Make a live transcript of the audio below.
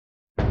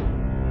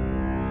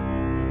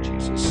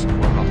Jesus or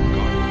of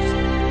God.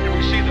 And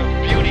we see the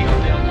beauty of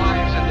their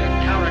lives and their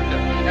character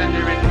and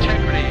their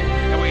integrity.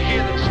 And we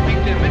hear them speak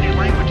their many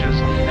languages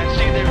and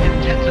see their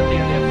intensity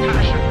and their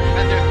passion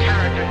and their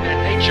character and their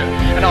nature.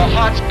 And our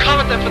hearts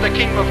covet them for the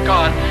kingdom of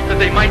God, that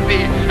they might be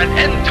an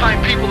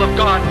end-time people of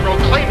God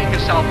proclaiming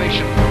His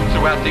salvation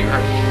throughout the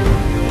earth.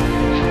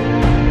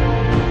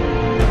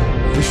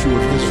 The issue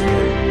of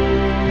history,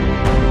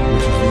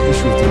 which is the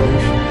issue of the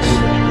nation, is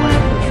the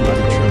issue of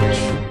the church.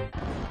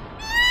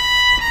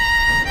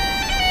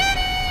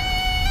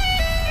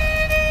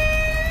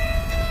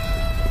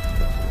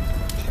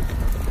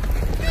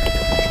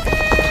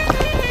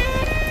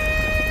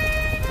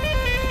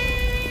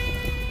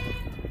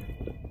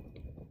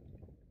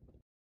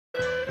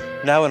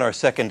 Now in our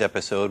second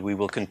episode, we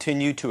will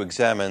continue to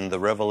examine the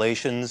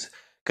revelations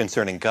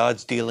concerning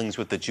God's dealings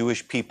with the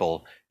Jewish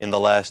people in the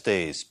last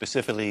days,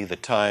 specifically the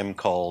time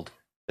called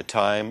the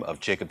time of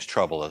Jacob's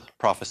trouble,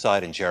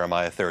 prophesied in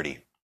Jeremiah 30.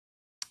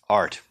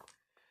 Art,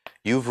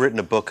 you've written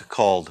a book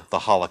called The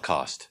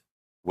Holocaust.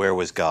 Where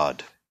was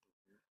God?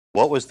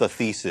 What was the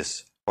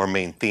thesis or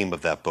main theme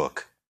of that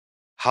book?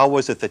 How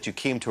was it that you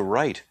came to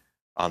write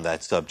on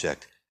that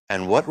subject?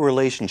 And what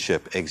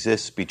relationship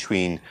exists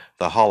between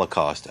the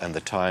Holocaust and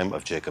the time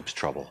of Jacob's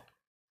trouble?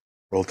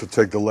 Well, to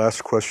take the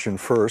last question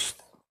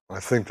first, I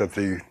think that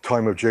the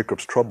time of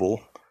Jacob's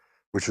trouble,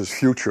 which is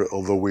future,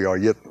 although we are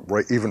yet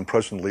even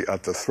presently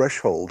at the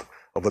threshold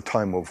of a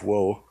time of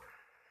woe,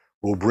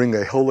 will bring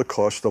a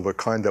Holocaust of a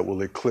kind that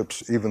will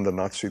eclipse even the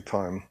Nazi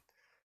time.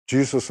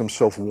 Jesus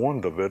himself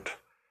warned of it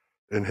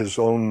in his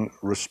own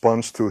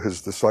response to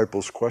his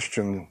disciples'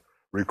 question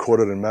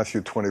recorded in Matthew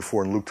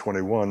 24 and Luke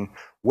 21,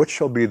 what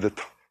shall be the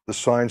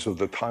signs of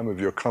the time of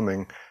your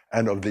coming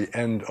and of the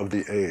end of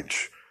the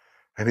age?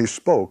 And he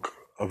spoke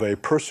of a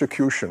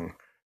persecution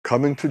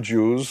coming to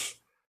Jews,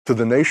 to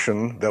the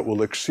nation, that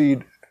will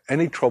exceed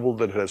any trouble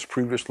that it has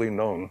previously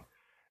known,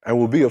 and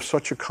will be of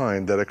such a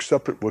kind that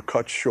except it were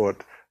cut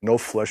short, no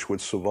flesh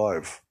would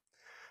survive.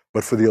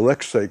 But for the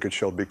elect's sake it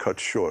shall be cut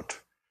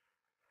short.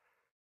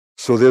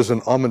 So there's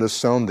an ominous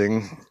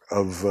sounding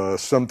of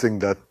something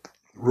that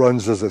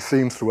runs as a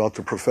theme throughout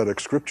the prophetic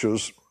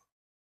scriptures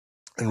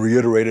and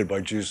reiterated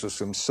by Jesus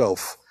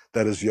himself,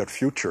 that is yet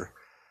future.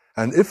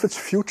 And if it's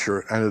future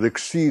and it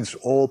exceeds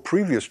all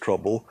previous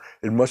trouble,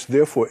 it must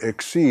therefore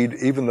exceed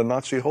even the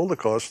Nazi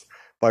Holocaust,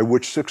 by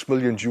which 6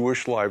 million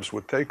Jewish lives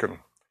were taken.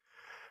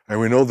 And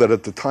we know that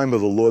at the time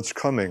of the Lord's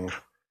coming,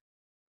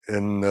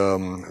 in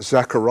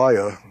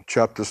Zechariah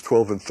chapters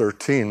 12 and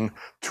 13,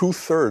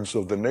 2/3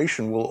 of the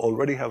nation will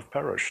already have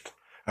perished,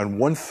 and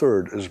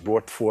 1/3 is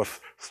brought forth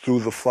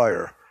through the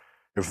fire.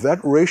 If that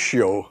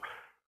ratio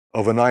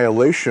of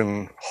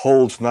annihilation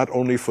holds not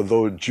only for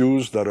those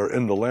Jews that are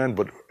in the land,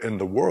 but in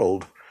the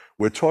world,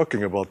 we're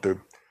talking about the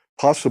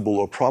possible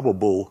or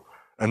probable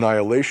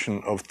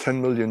annihilation of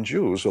 10 million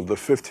Jews of the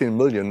 15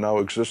 million now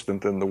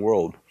existent in the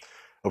world.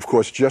 Of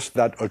course, just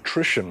that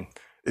attrition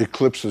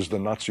eclipses the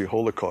Nazi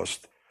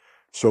Holocaust.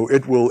 So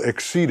it will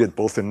exceed it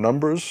both in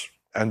numbers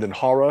and in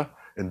horror,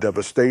 in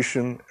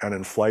devastation, and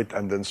in flight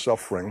and in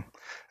suffering.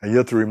 And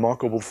yet the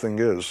remarkable thing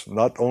is,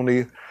 not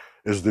only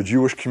is the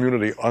Jewish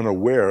community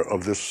unaware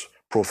of this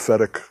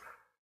prophetic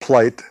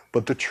plight,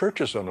 but the church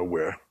is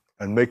unaware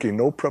and making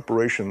no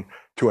preparation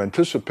to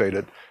anticipate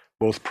it,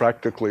 both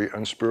practically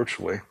and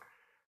spiritually.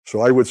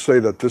 So I would say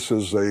that this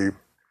is a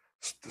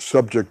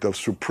subject of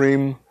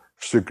supreme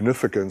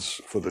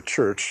significance for the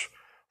church,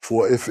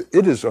 for if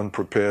it is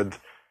unprepared,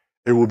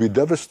 it will be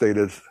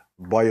devastated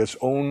by its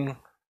own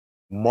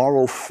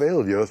moral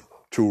failure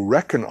to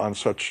reckon on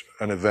such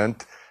an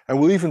event, and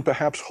will even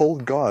perhaps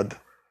hold God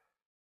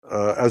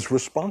as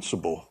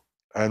responsible.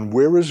 And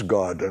where is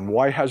God? And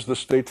why has the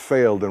state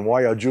failed? And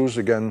why are Jews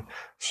again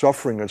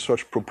suffering in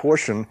such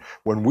proportion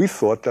when we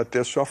thought that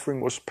their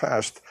suffering was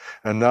past,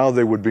 and now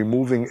they would be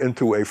moving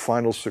into a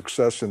final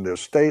success in their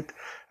state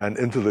and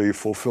into the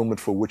fulfillment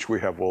for which we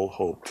have all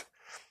hoped?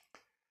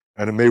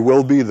 And it may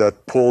well be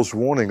that Paul's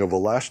warning of the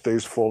last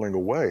days falling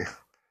away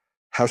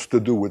has to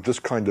do with this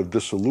kind of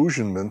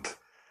disillusionment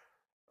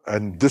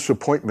and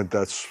disappointment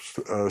that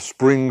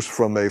springs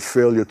from a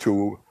failure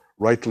to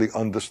rightly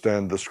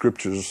understand the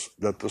scriptures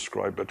that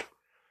describe it.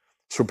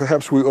 So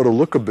perhaps we ought to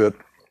look a bit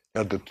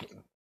at the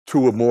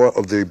two or more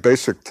of the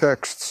basic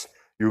texts.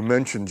 You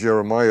mentioned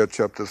Jeremiah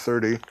chapter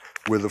 30,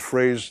 where the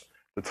phrase,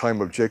 the time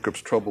of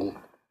Jacob's trouble,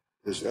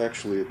 is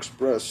actually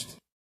expressed,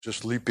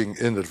 just leaping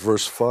in at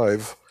verse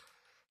 5.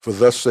 For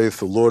thus saith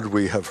the Lord,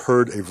 we have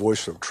heard a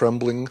voice of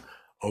trembling,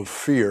 of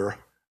fear,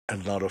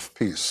 and not of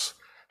peace.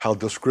 How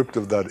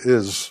descriptive that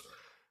is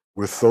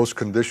with those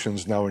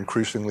conditions now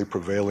increasingly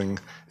prevailing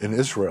in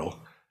Israel.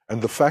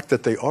 And the fact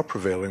that they are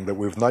prevailing, that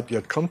we've not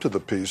yet come to the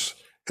peace,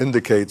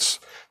 indicates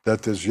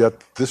that there's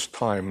yet this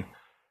time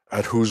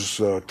at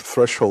whose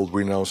threshold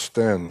we now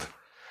stand.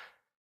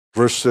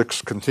 Verse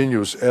 6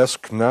 continues,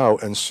 ask now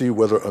and see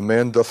whether a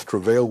man doth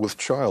travail with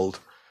child.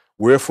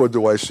 Wherefore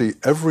do I see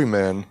every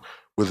man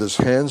with his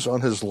hands on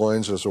his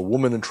loins as a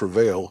woman in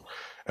travail,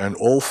 and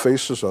all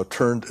faces are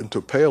turned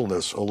into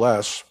paleness.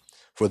 Alas,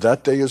 for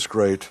that day is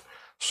great,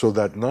 so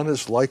that none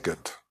is like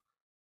it.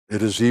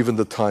 It is even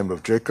the time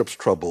of Jacob's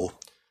trouble,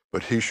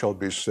 but he shall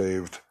be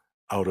saved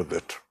out of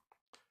it.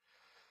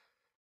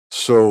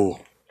 So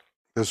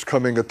there's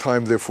coming a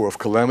time, therefore, of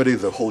calamity.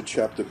 The whole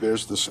chapter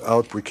bears this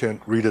out. We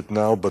can't read it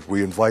now, but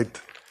we invite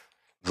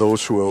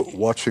those who are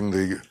watching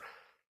the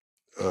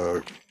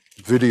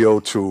video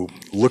to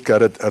look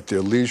at it at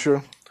their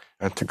leisure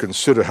and to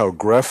consider how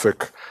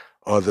graphic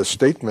are the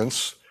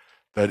statements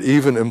that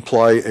even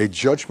imply a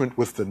judgment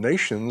with the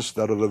nations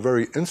that are the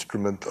very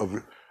instrument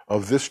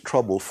of this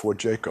trouble for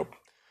Jacob.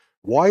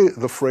 Why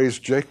the phrase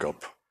Jacob?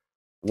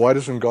 Why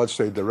doesn't God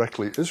say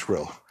directly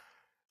Israel?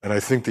 And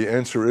I think the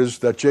answer is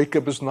that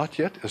Jacob is not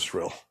yet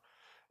Israel.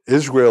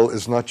 Israel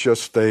is not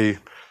just a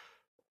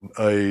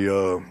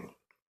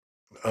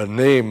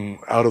name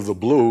out of the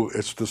blue.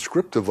 It's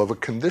descriptive of a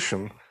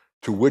condition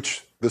to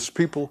which this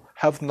people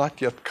have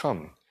not yet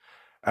come.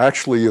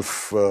 Actually,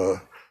 if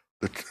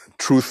the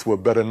truth were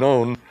better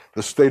known,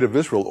 the state of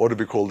Israel ought to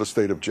be called the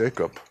state of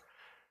Jacob.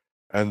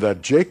 And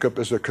that Jacob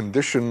is a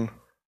condition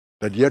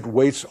that yet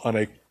waits on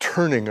a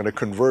turning and a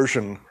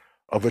conversion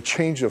of a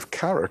change of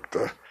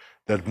character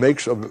that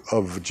makes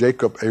of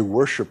Jacob a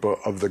worshiper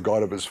of the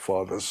God of his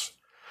fathers.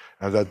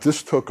 And that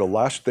this took a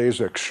last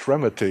day's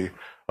extremity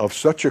of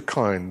such a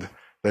kind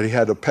that he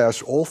had to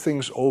pass all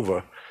things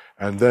over.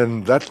 And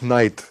then that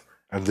night,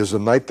 and there's a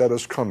night that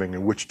is coming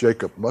in which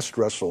Jacob must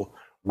wrestle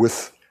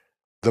with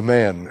the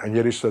man. And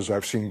yet he says,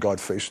 I've seen God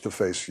face to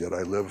face, yet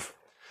I live.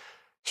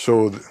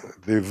 So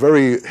the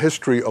very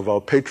history of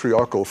our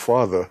patriarchal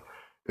father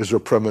is a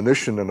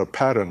premonition and a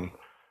pattern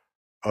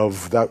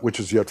of that which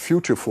is yet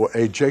future for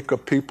a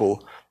Jacob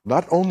people,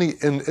 not only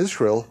in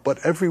Israel, but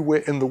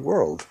everywhere in the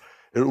world.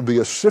 It will be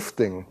a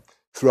sifting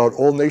throughout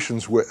all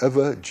nations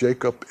wherever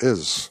Jacob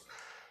is,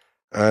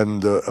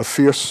 and a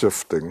fierce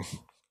sifting.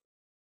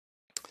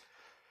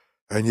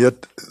 And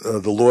yet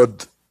the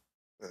Lord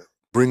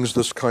brings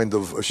this kind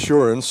of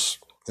assurance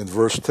in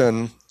verse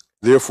 10,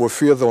 Therefore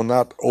fear thou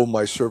not, O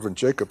my servant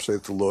Jacob,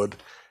 saith the Lord,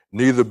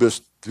 neither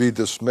be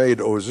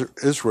dismayed, O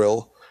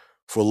Israel,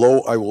 for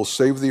lo, I will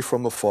save thee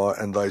from afar,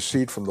 and thy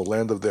seed from the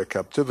land of their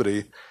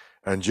captivity,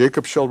 and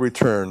Jacob shall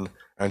return,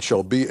 and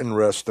shall be in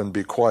rest, and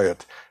be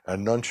quiet,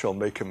 and none shall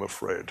make him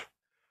afraid.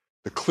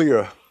 The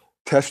clear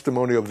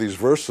testimony of these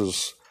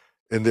verses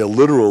in their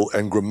literal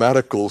and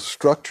grammatical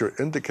structure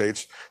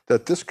indicates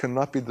that this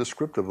cannot be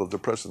descriptive of the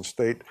present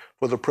state,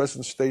 for the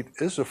present state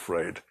is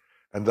afraid,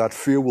 and that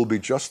fear will be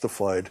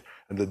justified,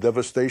 and the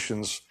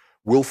devastations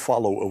will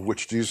follow of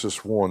which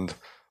Jesus warned,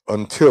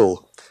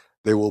 until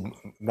they will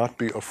not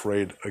be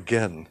afraid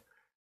again.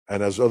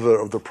 And as other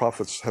of the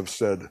prophets have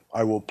said,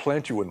 I will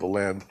plant you in the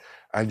land,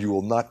 and you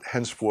will not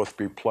henceforth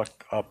be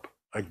plucked up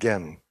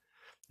again.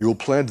 You will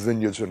plant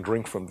vineyards and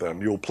drink from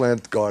them. You will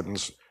plant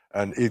gardens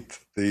and eat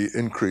the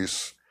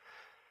increase,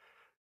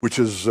 which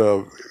is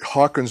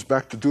harkens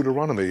back to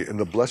Deuteronomy in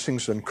the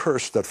blessings and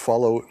curse that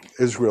follow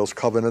Israel's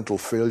covenantal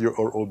failure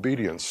or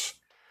obedience.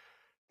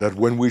 That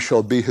when we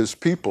shall be his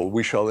people,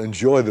 we shall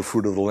enjoy the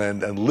fruit of the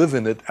land and live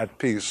in it at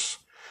peace.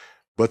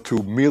 But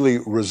to merely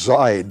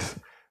reside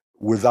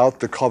without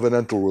the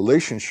covenantal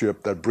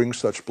relationship that brings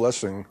such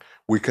blessing,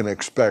 we can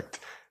expect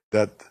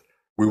that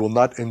we will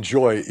not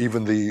enjoy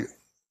even the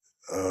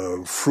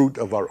fruit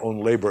of our own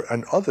labor,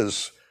 and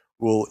others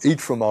will eat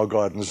from our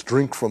gardens,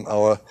 drink from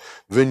our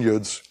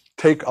vineyards,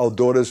 take our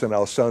daughters and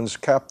our sons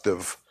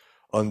captive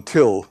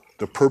until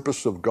the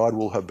purpose of God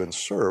will have been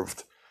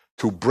served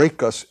to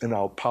break us in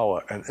our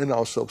power and in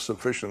our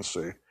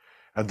self-sufficiency,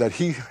 and that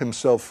he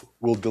himself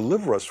will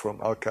deliver us from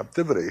our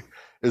captivity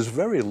is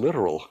very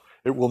literal.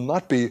 It will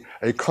not be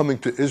a coming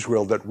to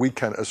Israel that we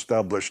can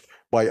establish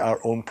by our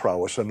own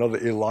prowess, another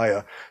the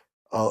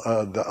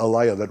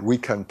Elijah that we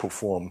can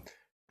perform.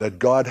 That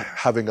God,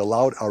 having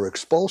allowed our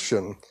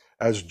expulsion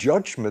as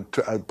judgment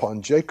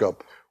upon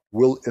Jacob,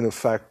 will in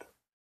effect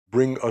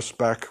bring us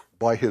back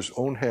by his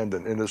own hand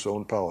and in his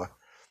own power.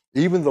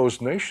 Even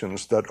those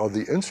nations that are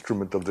the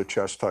instrument of the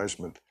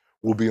chastisement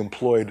will be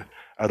employed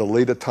at a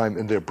later time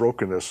in their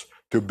brokenness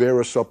to bear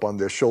us up on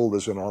their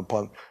shoulders and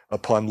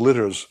upon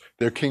litters.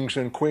 Their kings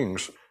and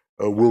queens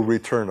will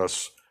return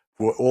us,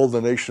 for all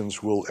the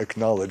nations will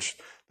acknowledge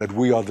that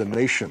we are the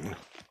nation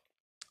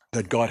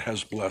that God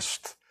has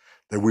blessed,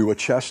 that we were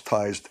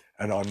chastised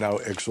and are now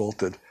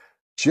exalted.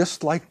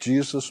 Just like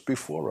Jesus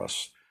before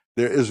us,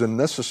 there is a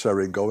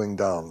necessary going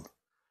down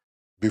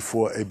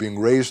before a being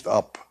raised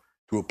up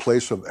to a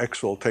place of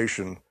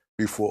exaltation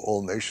before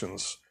all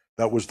nations.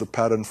 That was the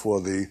pattern for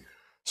the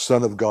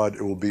Son of God.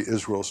 It will be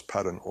Israel's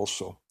pattern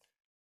also.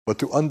 But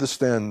to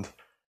understand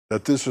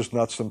that this is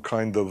not some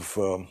kind of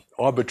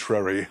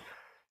arbitrary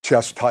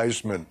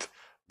chastisement,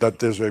 that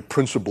there's a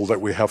principle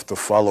that we have to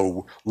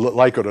follow,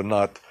 like it or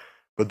not,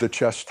 but the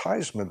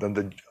chastisement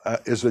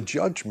is a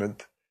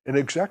judgment in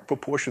exact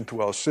proportion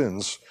to our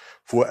sins.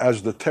 For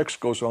as the text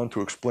goes on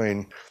to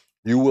explain,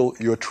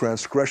 your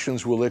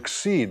transgressions will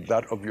exceed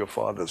that of your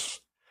fathers.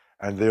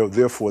 And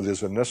therefore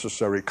there's a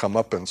necessary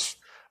comeuppance,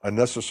 a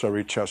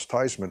necessary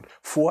chastisement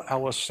for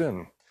our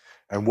sin.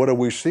 And what are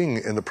we seeing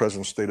in the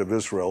present state of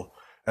Israel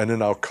and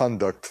in our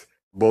conduct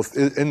both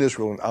in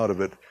Israel and out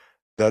of it,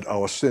 that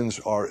our sins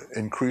are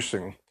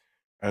increasing,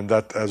 and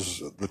that,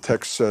 as the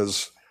text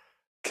says,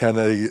 can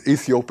an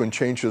Ethiopian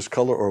change his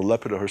color or a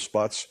leopard her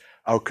spots?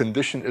 Our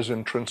condition is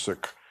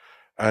intrinsic,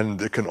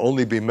 and it can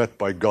only be met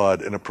by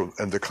God in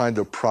the kind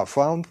of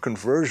profound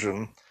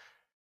conversion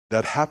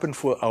that happened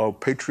for our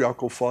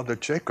patriarchal father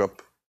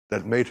Jacob,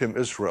 that made him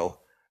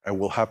Israel, and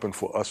will happen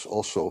for us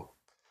also,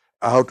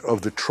 out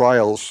of the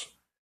trials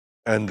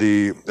and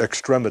the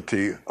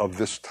extremity of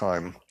this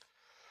time.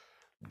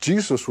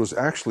 Jesus was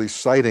actually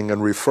citing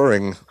and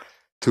referring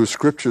to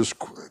scriptures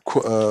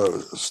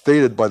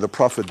stated by the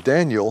prophet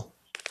Daniel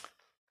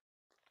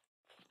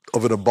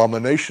of an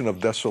abomination of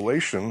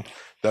desolation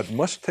that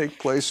must take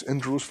place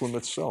in Jerusalem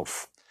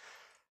itself.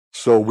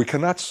 So we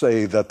cannot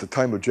say that the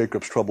time of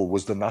Jacob's trouble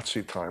was the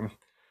Nazi time,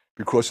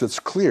 because it's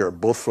clear,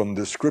 both from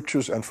the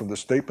scriptures and from the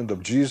statement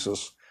of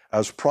Jesus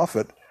as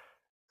prophet,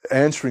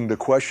 answering the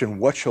question,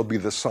 what shall be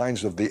the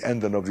signs of the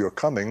end and of your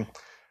coming,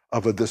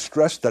 of a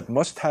distress that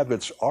must have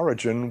its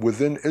origin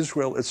within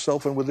Israel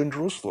itself and within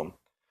Jerusalem.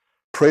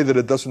 Pray that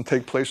it doesn't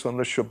take place on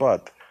the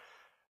Shabbat.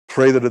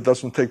 Pray that it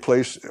doesn't take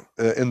place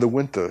in the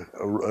winter.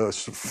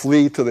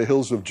 Flee to the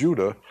hills of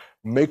Judah.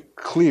 Make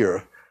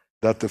clear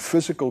that the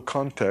physical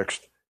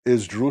context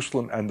is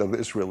Jerusalem and of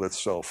Israel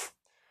itself.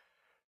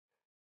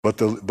 But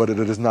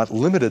it is not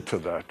limited to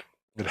that.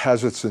 It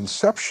has its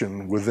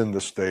inception within the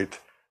state,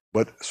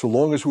 but so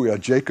long as we are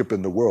Jacob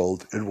in the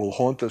world, it will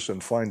haunt us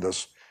and find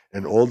us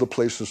in all the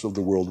places of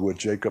the world where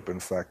Jacob, in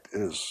fact,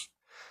 is.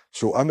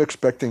 So I'm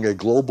expecting a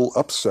global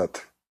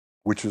upset,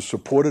 which is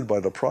supported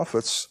by the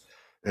prophets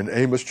in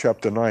Amos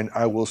chapter 9.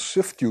 I will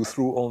sift you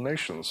through all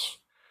nations.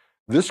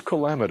 This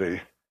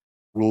calamity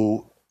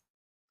will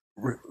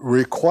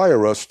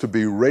require us to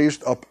be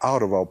raised up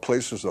out of our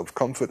places of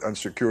comfort and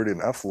security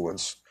and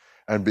affluence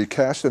and be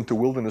cast into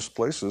wilderness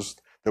places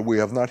that we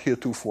have not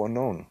heretofore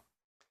known.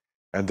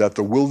 And that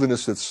the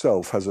wilderness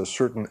itself has a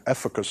certain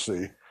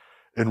efficacy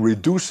in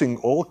reducing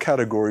all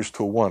categories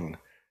to one,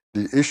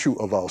 the issue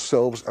of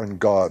ourselves and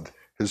God,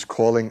 His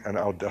calling and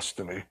our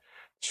destiny.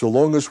 So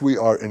long as we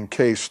are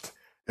encased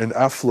in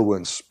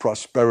affluence,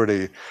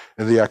 prosperity,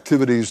 and the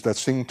activities that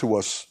seem to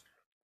us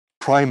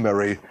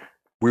primary,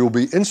 we will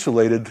be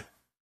insulated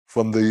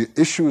from the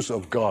issues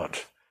of God.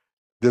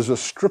 There's a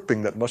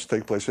stripping that must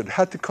take place. It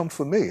had to come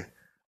for me.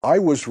 I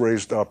was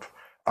raised up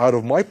out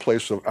of my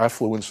place of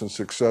affluence and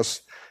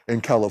success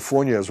in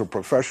California as a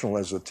professional,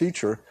 as a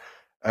teacher,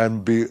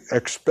 and be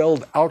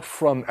expelled out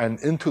from and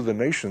into the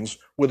nations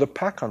with a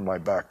pack on my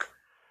back,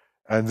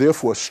 and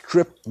therefore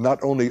stripped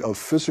not only of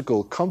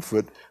physical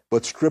comfort,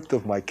 but stripped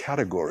of my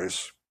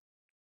categories.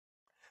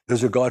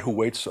 There's a God who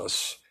waits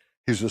us.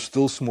 He's a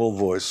still small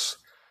voice,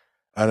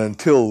 and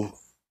until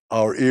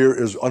our ear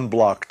is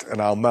unblocked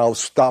and our mouths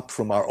stop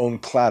from our own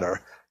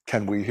clatter,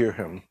 can we hear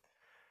Him?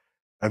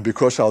 And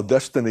because our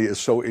destiny is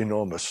so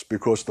enormous,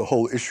 because the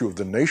whole issue of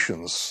the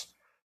nations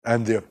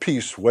and their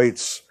peace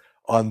waits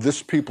on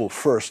this people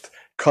first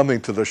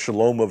coming to the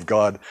shalom of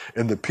God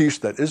in the peace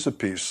that is a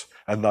peace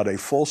and not a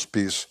false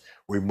peace,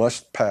 we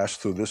must pass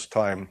through this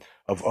time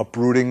of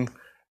uprooting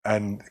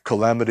and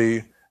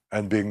calamity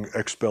and being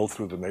expelled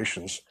through the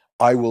nations.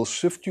 I will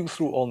sift you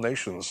through all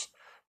nations,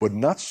 but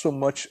not so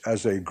much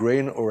as a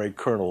grain or a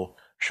kernel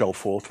shall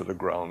fall to the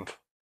ground.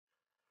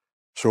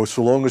 So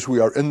long as we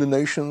are in the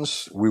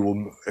nations, we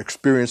will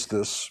experience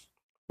this,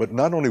 but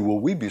not only will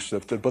we be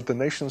sifted, but the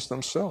nations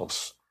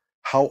themselves.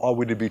 How are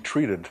we to be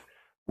treated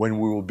when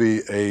we will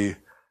be a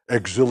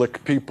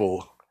exilic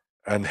people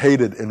and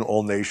hated in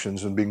all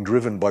nations and being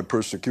driven by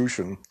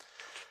persecution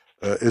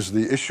is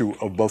the issue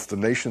of both the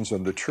nations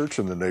and the church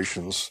in the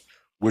nations,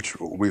 which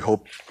we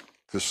hope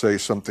to say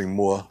something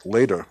more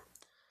later.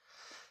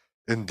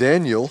 In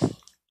Daniel,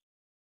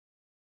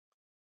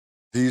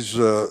 these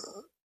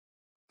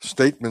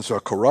statements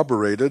are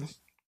corroborated,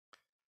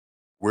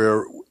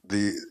 where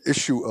the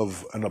issue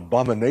of an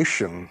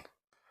abomination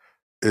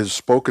is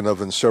spoken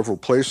of in several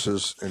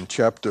places. In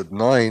chapter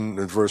 9,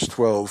 in verse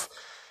 12,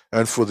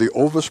 and for the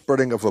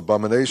overspreading of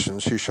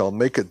abominations he shall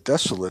make it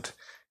desolate,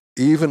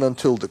 even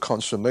until the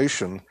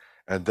consummation,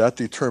 and that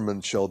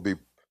determined shall be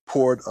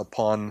poured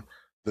upon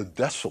the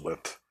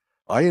desolate.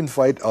 I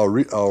invite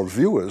our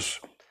viewers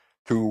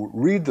to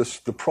read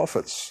the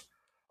prophets.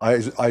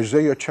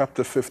 Isaiah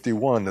chapter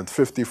 51 and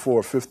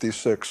 54,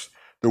 56,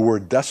 the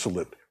word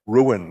desolate,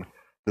 ruin,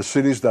 the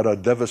cities that are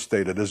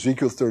devastated.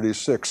 Ezekiel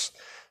 36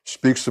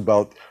 speaks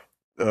about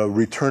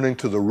returning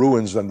to the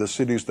ruins and the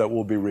cities that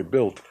will be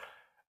rebuilt.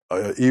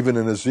 Even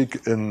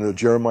in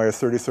Jeremiah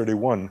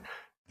 30:31,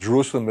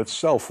 Jerusalem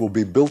itself will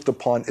be built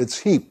upon its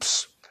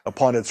heaps,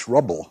 upon its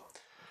rubble.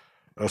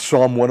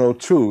 Psalm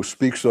 102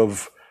 speaks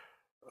of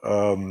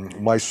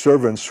my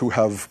servants who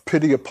have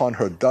pity upon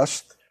her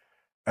dust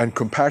and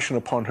compassion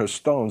upon her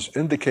stones,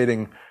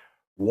 indicating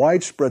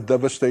widespread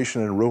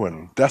devastation and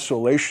ruin.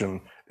 Desolation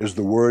is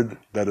the word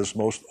that is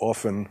most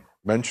often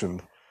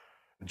mentioned.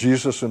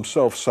 Jesus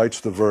himself cites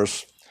the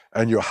verse,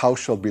 and your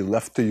house shall be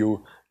left to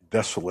you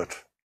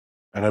desolate.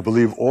 And I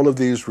believe all of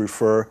these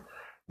refer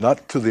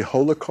not to the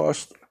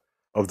Holocaust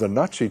of the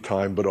Nazi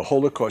time, but a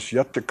Holocaust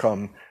yet to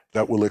come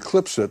that will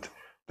eclipse it,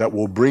 that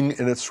will bring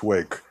in its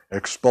wake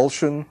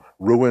expulsion,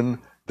 ruin,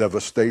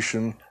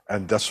 devastation,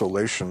 and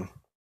desolation.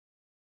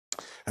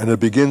 And it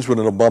begins with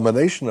an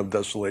abomination of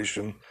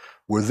desolation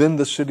within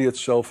the city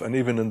itself and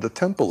even in the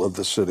temple of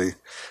the city,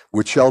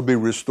 which shall be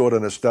restored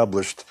and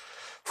established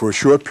for a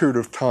short period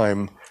of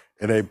time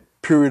in a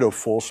period of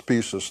false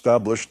peace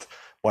established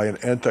by an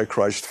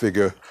Antichrist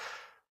figure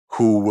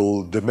who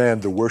will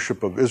demand the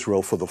worship of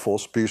Israel for the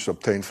false peace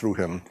obtained through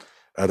him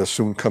at a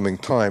soon coming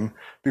time,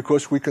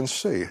 because we can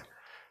see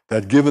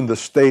that given the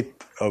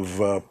state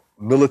of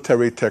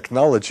military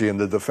technology and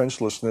the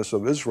defenselessness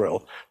of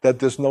Israel, that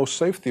there's no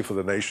safety for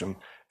the nation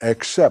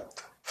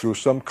except through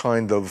some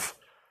kind of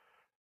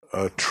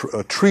a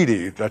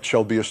treaty that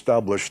shall be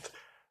established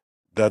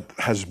that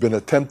has been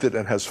attempted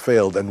and has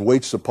failed and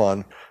waits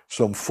upon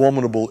some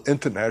formidable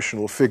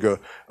international figure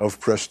of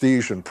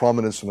prestige and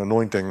prominence and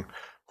anointing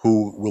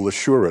who will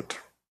assure it.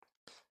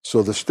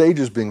 So the stage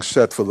is being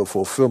set for the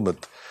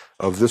fulfillment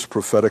of this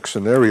prophetic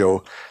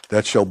scenario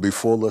that shall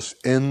befall us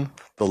in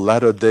the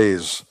latter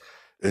days.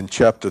 In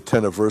chapter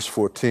 10 of verse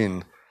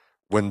 14,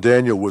 when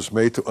Daniel was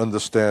made to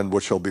understand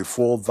what shall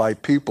befall thy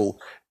people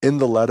in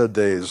the latter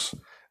days,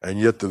 and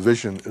yet the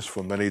vision is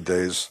for many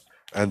days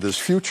and is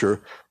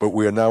future, but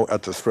we are now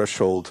at the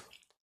threshold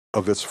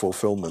of its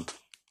fulfillment.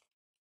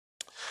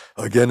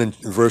 Again, in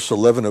verse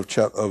 11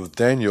 of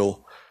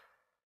Daniel,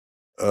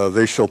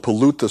 they shall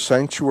pollute the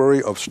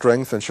sanctuary of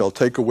strength and shall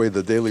take away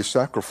the daily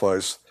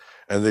sacrifice,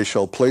 and they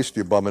shall place the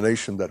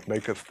abomination that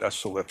maketh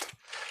desolate.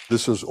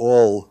 This is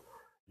all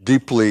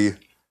deeply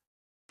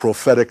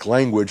prophetic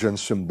language and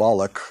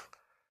symbolic,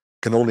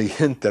 can only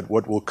hint at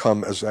what will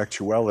come as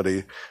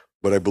actuality,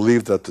 but I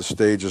believe that the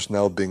stage is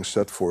now being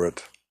set for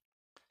it.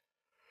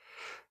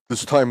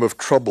 This time of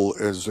trouble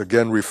is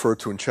again referred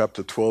to in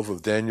chapter 12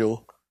 of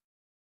Daniel,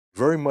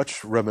 very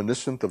much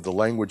reminiscent of the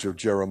language of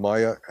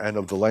Jeremiah and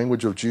of the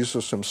language of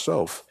Jesus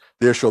himself.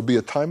 There shall be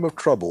a time of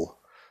trouble,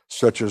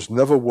 such as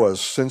never was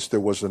since there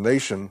was a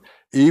nation,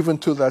 even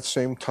to that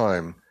same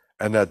time.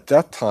 And at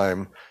that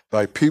time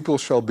thy people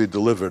shall be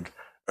delivered,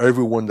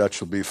 everyone that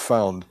shall be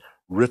found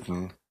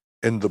written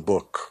in the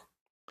book.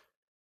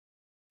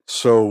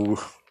 So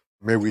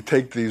may we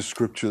take these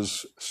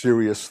scriptures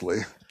seriously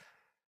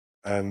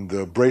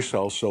and brace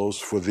ourselves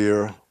for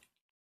their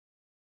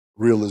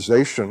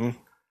realization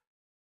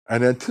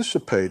and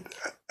anticipate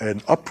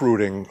an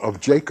uprooting of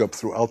Jacob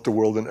throughout the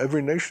world in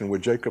every nation where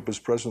Jacob is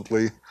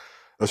presently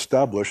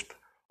established,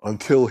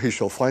 until he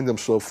shall find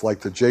himself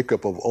like the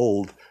Jacob of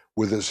old,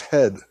 with his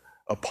head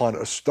upon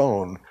a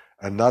stone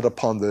and not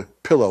upon the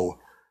pillow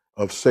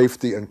of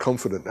safety and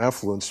comfort and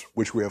affluence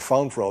which we have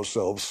found for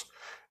ourselves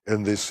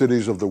in the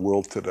cities of the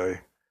world today.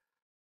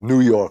 New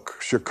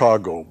York,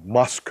 Chicago,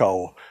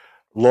 Moscow,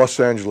 Los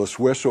Angeles,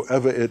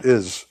 wheresoever it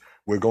is,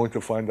 we're going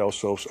to find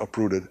ourselves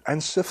uprooted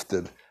and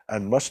sifted,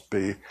 and must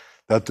be,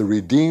 that the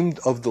redeemed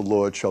of the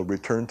Lord shall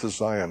return to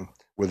Zion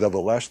with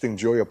everlasting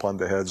joy upon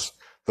their heads,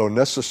 though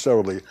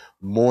necessarily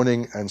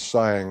mourning and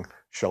sighing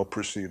shall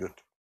precede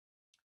it.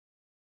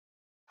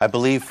 I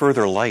believe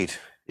further light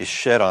is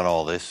shed on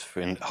all this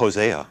in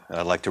Hosea, and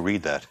I'd like to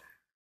read that.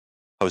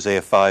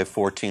 Hosea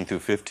 5:14 through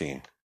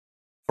 15.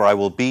 For I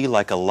will be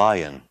like a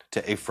lion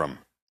to Ephraim,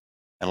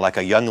 and like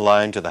a young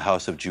lion to the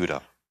house of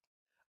Judah.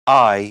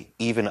 I,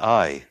 even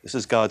I, this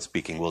is God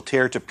speaking, will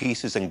tear to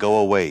pieces and go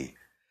away.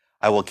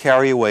 I will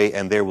carry away,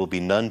 and there will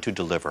be none to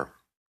deliver.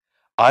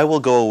 I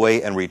will go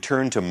away and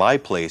return to my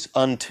place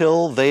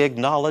until they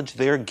acknowledge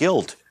their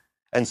guilt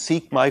and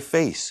seek my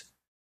face.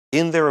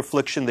 In their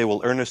affliction they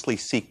will earnestly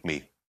seek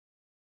me.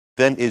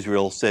 Then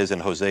Israel says in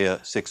Hosea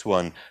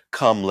 6:1,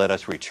 come, let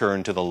us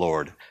return to the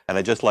Lord. And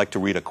I'd just like to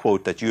read a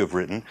quote that you have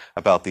written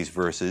about these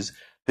verses.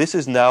 This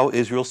is now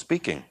Israel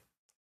speaking,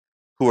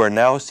 who are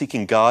now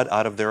seeking God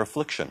out of their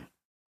affliction,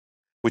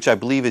 which I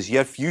believe is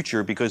yet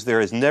future, because there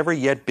has never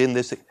yet been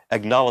this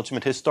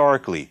acknowledgement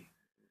historically.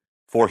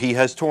 For he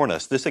has torn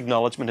us. This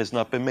acknowledgement has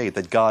not been made,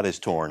 that God is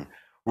torn.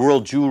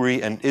 World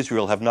Jewry and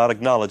Israel have not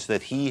acknowledged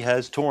that he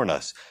has torn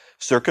us.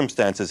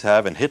 Circumstances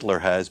have, and Hitler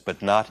has,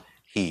 but not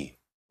he.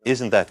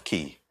 Isn't that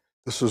key?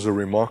 This is a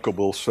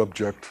remarkable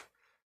subject.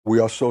 We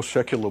are so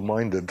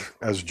secular-minded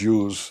as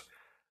Jews.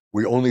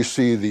 We only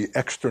see the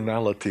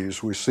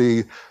externalities. We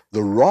see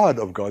the rod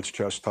of God's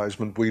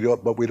chastisement,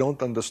 but we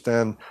don't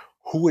understand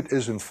who it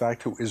is, in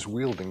fact, who is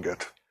wielding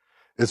it.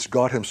 It's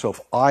God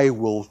himself. I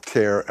will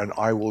tear and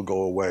I will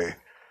go away.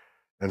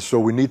 And so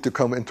we need to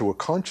come into a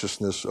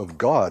consciousness of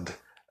God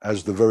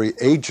as the very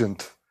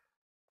agent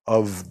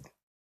of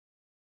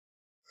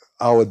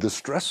our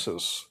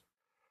distresses,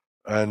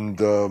 and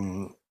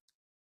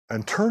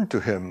turn to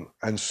him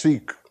and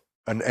seek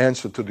an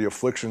answer to the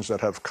afflictions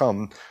that have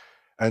come,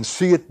 and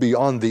see it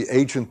beyond the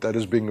agent that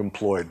is being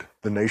employed,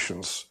 the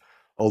nations.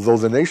 Although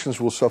the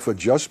nations will suffer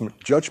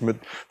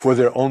judgment for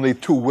their only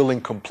too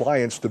willing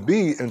compliance to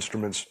be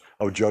instruments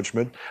of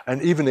judgment,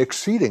 and even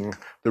exceeding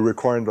the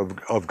requirement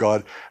of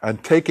God,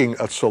 and taking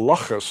a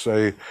tzolachas,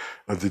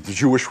 the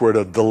Jewish word,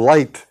 a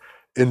delight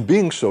in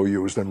being so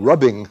used, and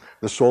rubbing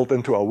the salt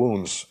into our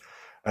wounds.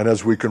 And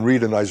as we can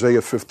read in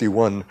Isaiah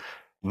 51,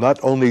 not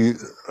only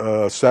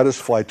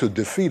satisfied to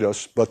defeat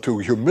us, but to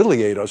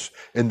humiliate us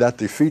in that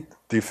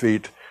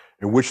defeat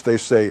in which they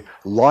say,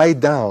 lie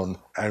down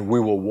and we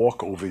will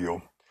walk over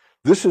you.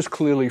 This is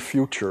clearly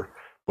future,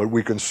 but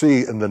we can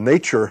see in the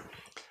nature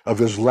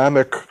of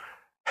Islamic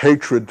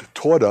hatred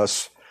toward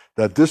us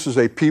that this is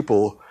a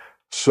people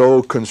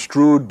so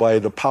construed by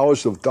the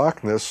powers of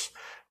darkness,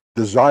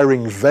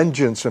 desiring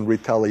vengeance and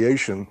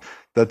retaliation,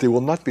 that they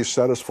will not be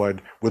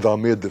satisfied with our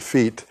mere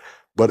defeat,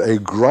 but a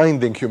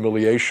grinding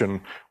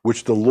humiliation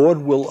which the Lord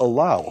will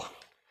allow,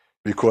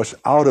 because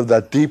out of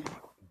that deep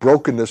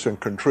brokenness and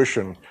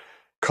contrition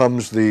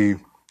comes the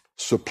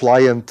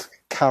suppliant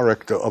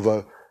character of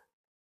a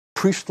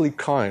priestly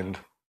kind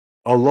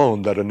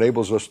alone that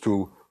enables us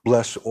to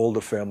bless all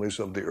the families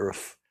of the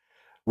earth.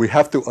 We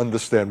have to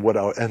understand what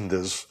our end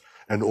is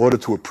in order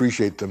to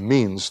appreciate the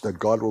means that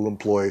God will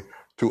employ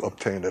to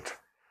obtain it.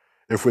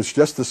 If it's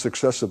just the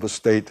success of a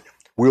state,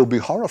 we'll be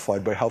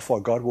horrified by how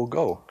far God will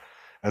go.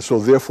 And so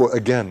therefore,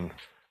 again,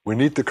 we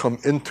need to come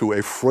into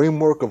a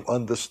framework of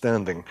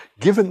understanding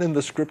given in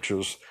the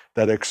scriptures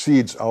that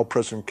exceeds our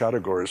present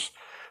categories.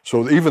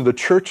 So even the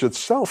church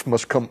itself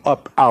must come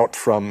out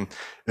from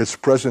its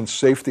present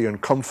safety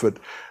and comfort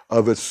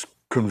of its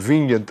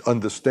convenient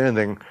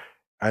understanding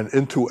and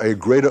into a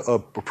greater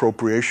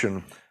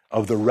appropriation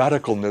of the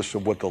radicalness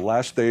of what the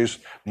last days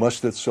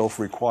must itself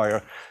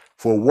require.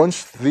 For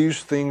once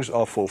these things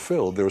are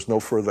fulfilled, there is no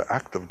further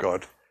act of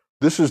God.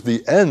 This is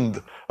the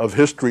end of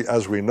history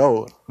as we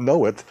know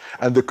it,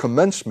 and the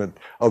commencement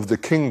of the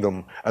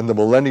kingdom and the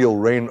millennial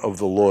reign of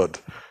the Lord,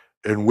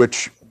 in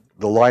which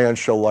the lion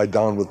shall lie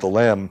down with the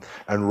lamb,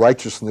 and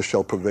righteousness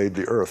shall pervade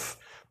the earth.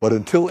 But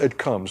until it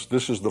comes,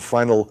 this is the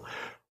final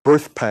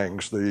birth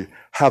pangs, the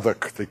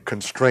havoc, the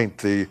constraint,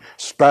 the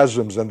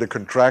spasms and the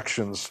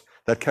contractions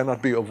that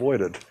cannot be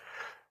avoided.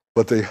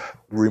 But the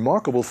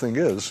remarkable thing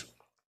is,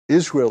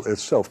 Israel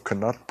itself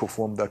cannot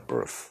perform that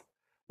birth.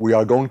 We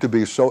are going to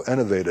be so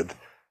enervated,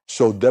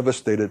 so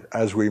devastated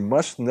as we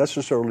must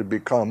necessarily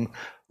become,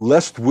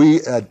 lest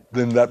we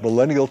in that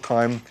millennial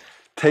time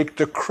take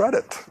the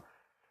credit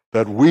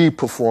that we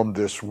performed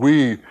this.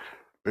 We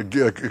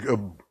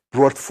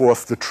brought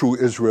forth the true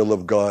Israel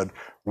of God.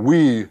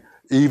 We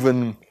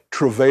even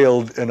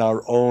travailed in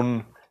our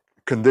own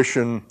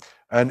condition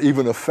and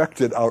even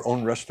affected our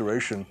own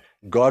restoration.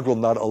 God will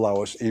not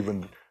allow us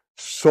even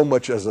so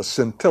much as a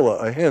scintilla,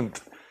 a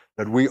hint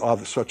that we are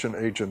such an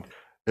agent.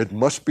 It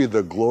must be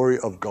the glory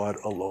of God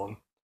alone.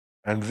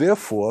 And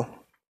therefore,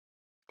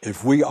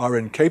 if we are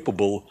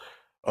incapable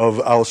of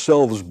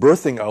ourselves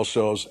birthing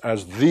ourselves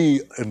as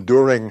the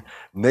enduring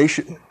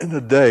nation in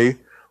the day,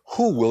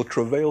 who will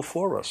travail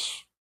for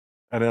us?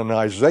 And in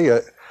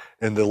Isaiah,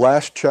 in the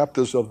last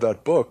chapters of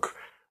that book,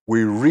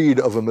 we read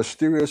of a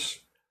mysterious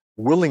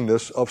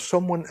willingness of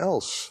someone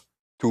else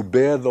to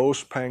bear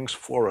those pangs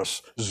for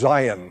us,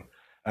 Zion.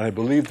 And I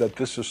believe that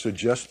this is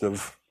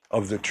suggestive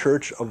of the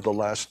church of the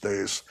last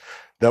days,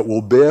 that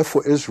will bear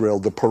for Israel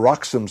the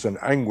paroxysms and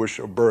anguish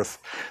of birth,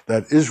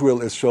 that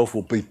Israel itself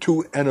will be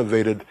too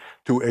enervated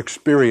to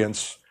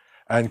experience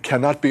and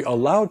cannot be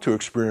allowed to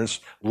experience,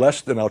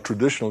 lest in our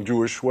traditional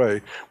Jewish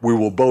way, we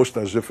will boast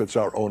as if it's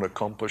our own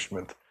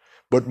accomplishment.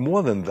 But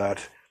more than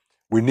that,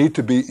 we need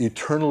to be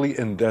eternally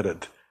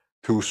indebted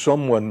to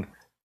someone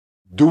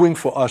doing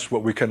for us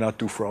what we cannot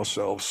do for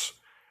ourselves.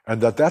 And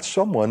that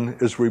someone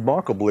is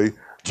remarkably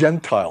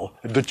Gentile,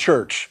 the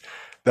church,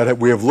 that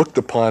we have looked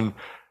upon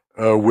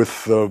with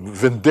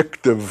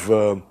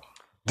vindictive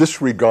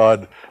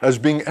disregard as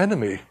being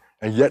enemy.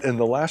 And yet in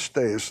the last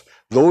days,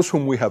 those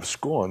whom we have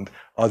scorned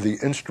are the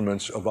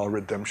instruments of our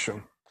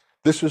redemption.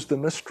 This is the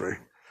mystery.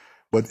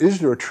 But is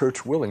there a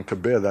church willing to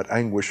bear that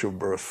anguish of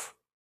birth,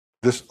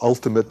 this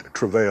ultimate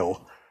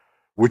travail,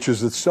 which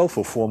is itself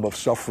a form of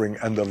suffering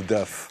and of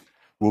death,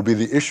 will be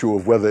the issue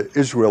of whether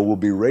Israel will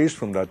be raised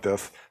from that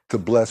death to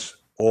bless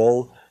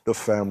all the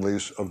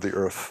families of the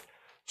earth.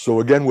 So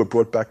again, we're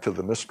brought back to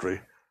the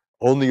mystery.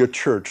 Only a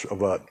church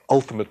of an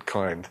ultimate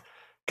kind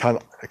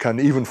can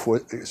even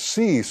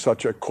foresee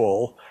such a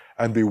call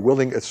and be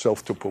willing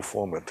itself to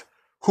perform it.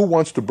 Who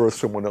wants to birth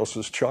someone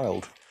else's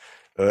child?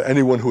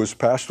 Anyone who has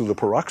passed through the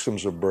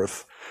paroxysms of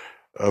birth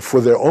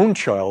for their own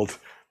child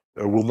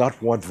will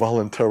not want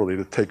voluntarily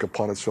to take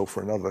upon itself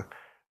for another.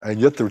 And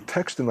yet the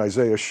text in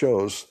Isaiah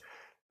shows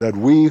that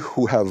we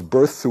who have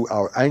birthed through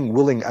our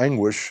willing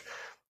anguish,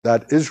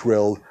 that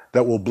Israel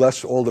that will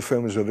bless all the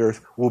families of the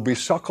earth will be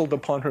suckled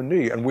upon her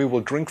knee, and we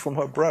will drink from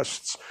her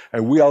breasts,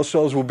 and we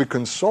ourselves will be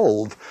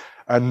consoled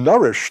and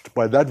nourished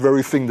by that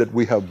very thing that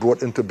we have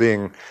brought into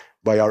being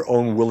by our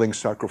own willing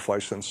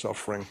sacrifice and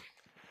suffering.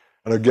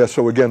 And I guess,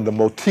 so again, the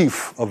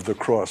motif of the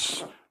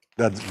cross,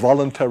 that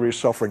voluntary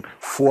suffering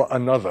for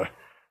another,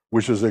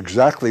 which is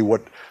exactly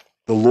what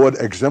the Lord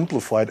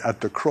exemplified at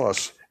the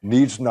cross,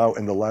 needs now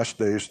in the last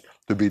days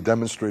to be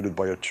demonstrated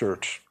by a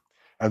church.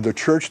 And the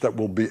church that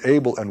will be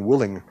able and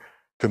willing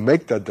to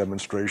make that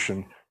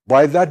demonstration,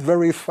 by that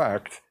very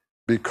fact,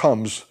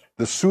 becomes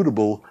the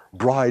suitable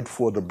bride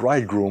for the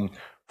bridegroom,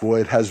 for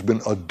it has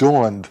been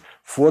adorned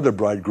for the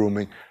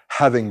bridegrooming,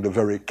 having the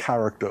very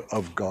character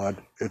of God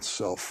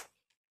itself.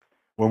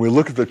 When we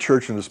look at the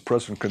church in its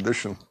present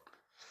condition,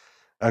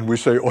 and we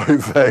say, oy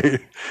vey,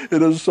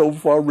 it is so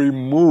far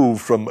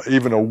removed from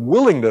even a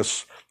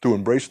willingness to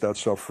embrace that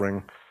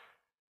suffering.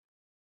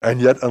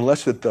 And yet,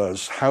 unless it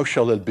does, how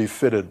shall it be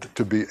fitted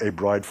to be a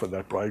bride for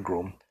that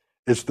bridegroom?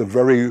 It's the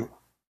very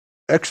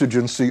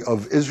exigency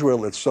of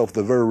Israel itself,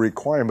 the very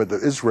requirement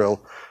that Israel,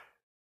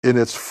 in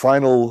its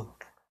final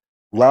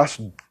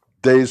last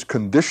days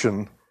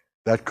condition,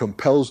 that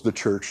compels the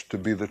church to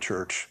be the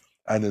church.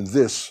 And in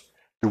this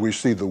do we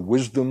see the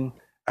wisdom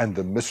and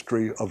the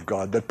mystery of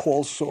God that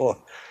Paul saw.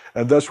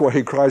 And that's why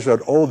he cries out,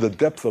 oh, the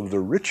depth of the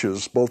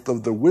riches, both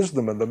of the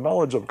wisdom and the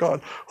knowledge of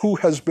God. Who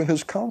has been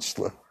his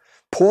counselor?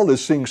 Paul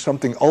is seeing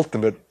something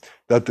ultimate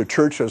that the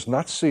church has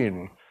not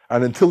seen.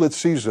 And until it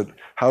sees it,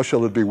 how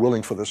shall it be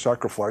willing for the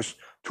sacrifice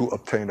to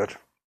obtain it?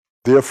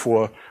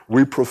 Therefore,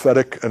 we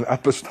prophetic and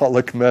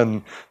apostolic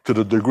men, to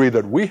the degree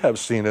that we have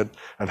seen it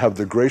and have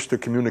the grace to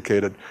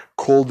communicate it,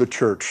 call the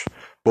church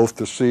both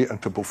to see and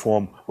to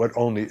perform what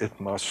only it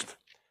must.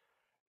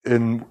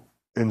 In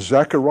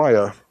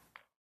Zechariah,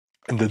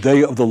 in the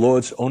day of the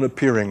Lord's own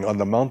appearing on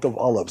the Mount of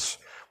Olives,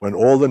 when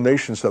all the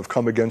nations have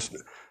come against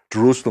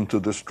Jerusalem to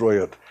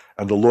destroy it,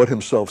 and the Lord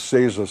himself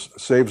saves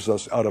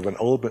us out of an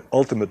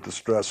ultimate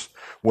distress,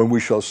 when we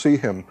shall see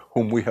him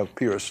whom we have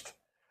pierced,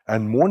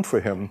 and mourn for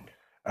him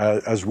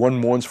as one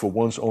mourns for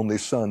one's only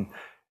son,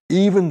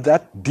 even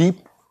that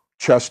deep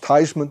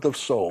chastisement of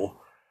soul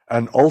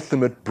and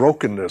ultimate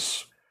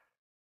brokenness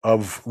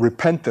of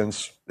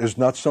repentance is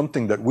not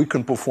something that we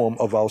can perform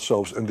of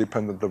ourselves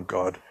independent of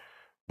God,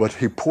 but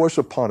he pours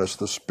upon us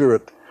the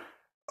spirit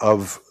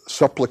of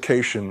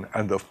supplication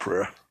and of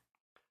prayer.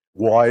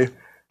 Why?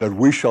 That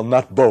we shall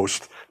not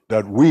boast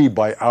that we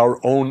by our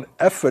own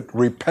effort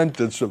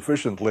repented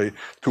sufficiently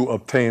to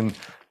obtain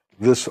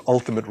this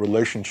ultimate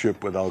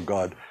relationship with our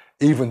God.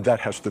 Even that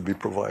has to be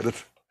provided.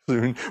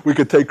 We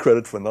could take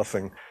credit for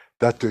nothing.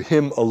 That to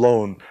him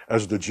alone,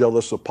 as the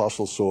jealous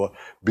apostle saw,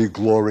 be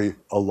glory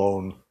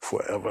alone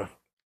forever.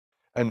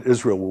 And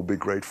Israel will be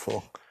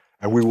grateful.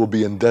 And we will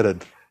be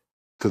indebted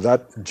to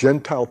that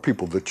Gentile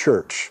people, the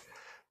church,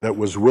 that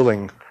was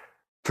willing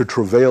to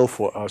travail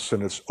for us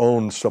in its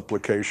own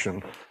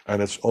supplication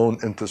and its own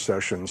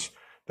intercessions,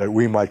 that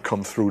we might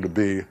come through to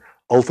be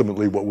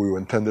ultimately what we were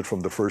intended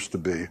from the first to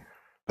be,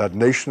 that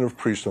nation of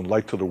priests and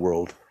light to the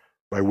world,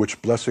 by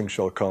which blessing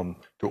shall come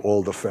to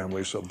all the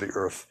families of the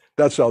earth.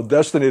 That's our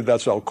destiny,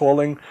 that's our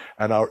calling,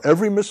 and our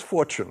every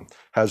misfortune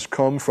has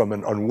come from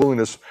an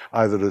unwillingness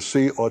either to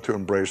see or to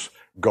embrace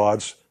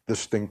God's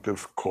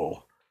distinctive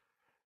call.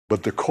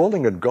 But the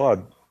calling of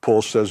God,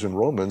 Paul says in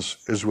Romans,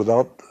 is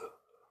without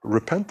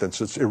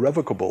repentance. It's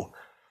irrevocable.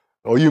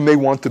 Or you may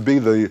want to be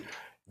the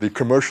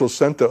commercial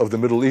center of the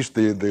Middle East,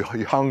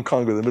 the Hong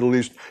Kong of the Middle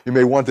East. You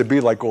may want to be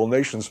like all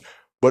nations,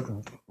 but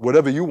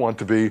whatever you want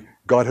to be,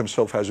 God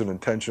himself has an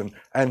intention,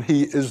 and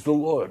he is the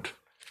Lord.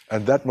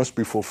 And that must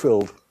be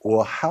fulfilled.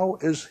 Or how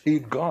is he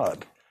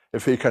God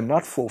if he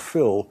cannot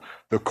fulfill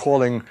the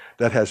calling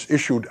that has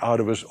issued out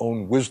of his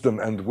own wisdom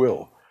and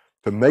will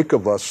to make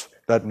of us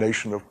that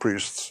nation of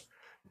priests?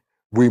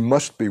 We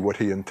must be what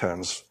he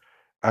intends.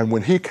 And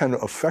when he can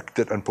effect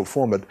it and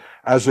perform it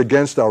as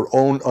against our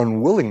own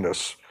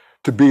unwillingness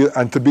to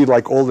be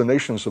like all the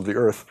nations of the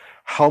earth,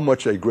 how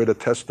much a greater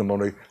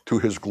testimony to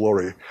his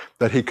glory,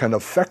 that he can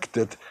effect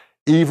it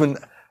even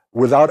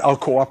without our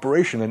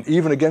cooperation and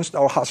even against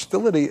our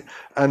hostility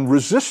and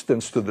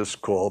resistance to this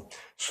call,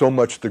 so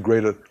much the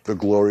greater the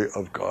glory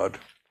of God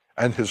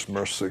and his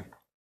mercy.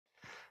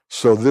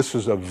 So this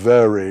is a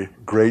very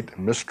great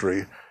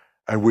mystery,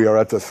 and we are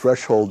at the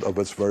threshold of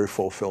its very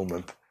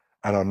fulfillment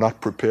and are not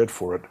prepared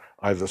for it,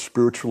 either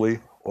spiritually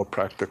or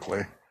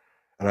practically.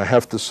 And I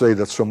have to say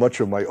that so much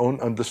of my own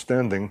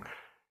understanding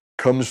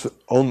comes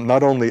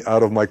not only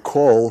out of my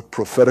call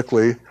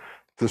prophetically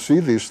to see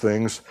these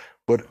things,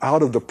 but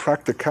out of the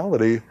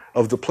practicality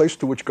of the place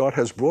to which God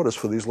has brought us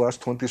for these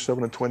last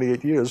 27 and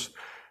 28 years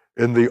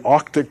in the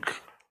Arctic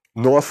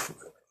North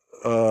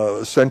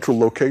central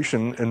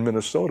location in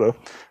Minnesota,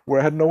 where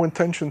I had no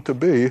intention to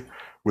be,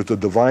 with the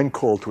divine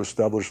call to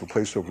establish a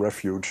place of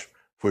refuge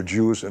for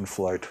Jews in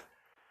flight.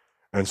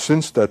 And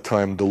since that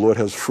time, the Lord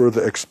has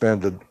further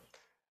expanded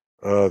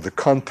the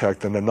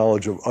contact and the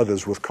knowledge of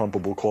others with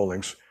comparable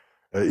callings,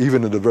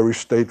 even in the very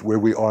state where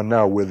we are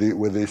now, where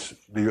this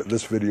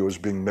video is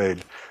being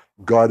made.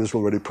 God is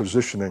already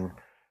positioning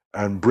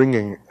and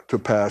bringing to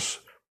pass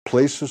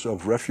places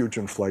of refuge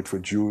and flight for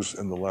Jews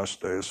in the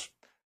last days.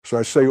 So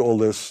I say all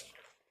this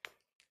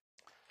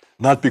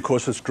not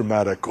because it's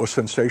dramatic or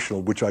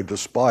sensational, which I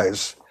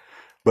despise,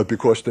 but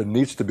because there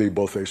needs to be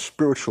both a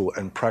spiritual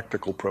and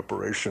practical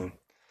preparation.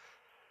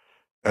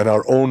 And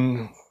our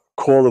own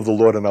call of the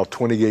Lord and our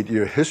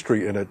 28-year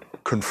history in it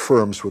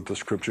confirms what the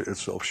scripture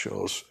itself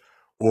shows.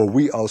 Or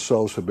we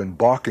ourselves have been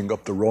barking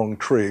up the wrong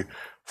tree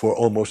for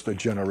almost a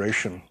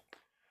generation.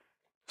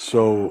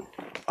 So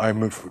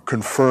I'm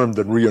confirmed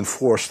and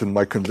reinforced in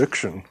my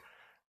conviction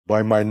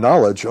by my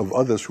knowledge of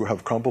others who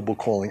have comparable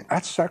calling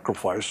at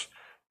sacrifice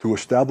to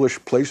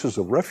establish places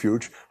of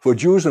refuge for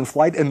Jews in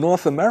flight in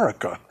North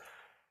America.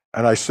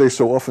 And I say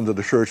so often to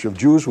the church, if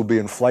Jews will be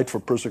in flight for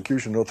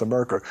persecution in North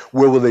America,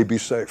 where will they be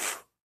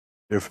safe?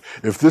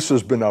 If this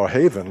has been our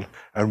haven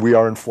and we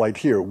are in flight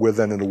here, where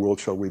then in the world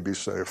shall we be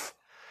safe?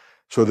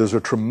 So there's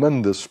a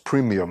tremendous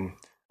premium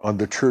on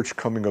the church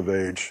coming of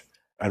age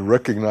and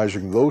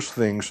recognizing those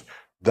things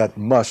that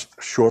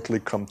must shortly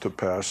come to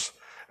pass.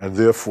 And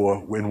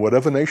therefore, in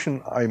whatever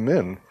nation I'm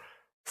in,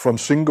 from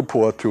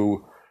Singapore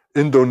to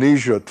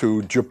Indonesia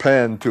to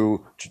Japan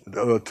to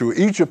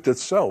Egypt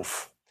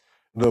itself,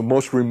 the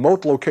most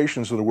remote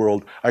locations in the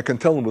world, I can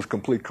tell them with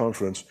complete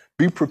confidence,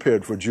 be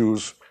prepared for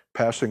Jews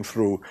passing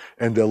through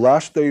in the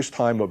last days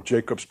time of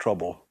Jacob's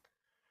trouble.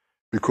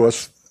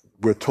 Because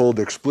we're told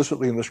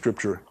explicitly in the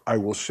scripture, I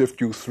will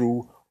sift you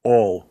through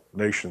all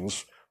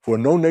nations, for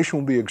no nation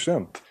will be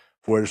exempt.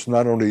 For it's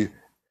not only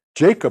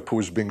Jacob who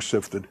is being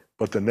sifted,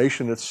 but the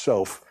nation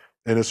itself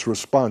in its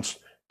response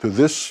to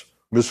this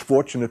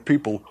misfortunate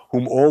people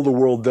whom all the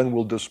world then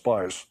will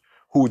despise.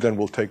 Who then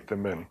will take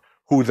them in?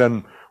 Who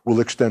then will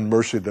extend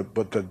mercy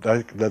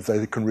that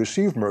they can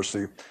receive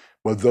mercy?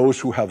 But those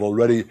who have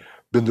already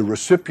been the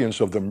recipients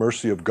of the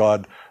mercy of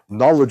God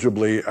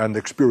knowledgeably and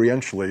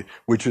experientially,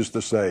 which is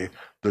to say,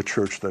 the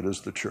church that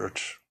is the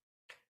church.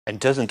 And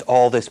doesn't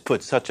all this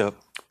put such a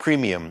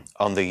premium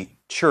on the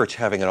church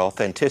having an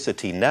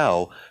authenticity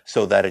now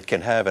so that it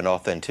can have an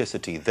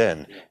authenticity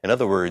then? In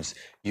other words,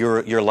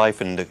 your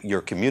life in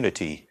your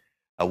community,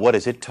 what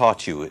has it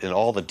taught you in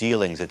all the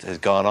dealings that has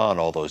gone on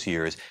all those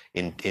years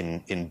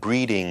in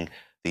breeding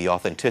the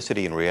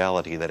authenticity and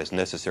reality that is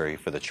necessary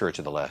for the church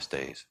in the last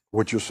days?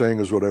 What you're saying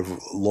is what I've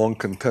long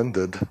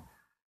contended.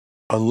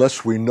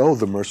 Unless we know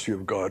the mercy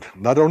of God,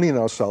 not only in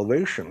our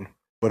salvation,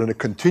 but in a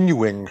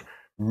continuing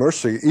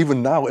mercy,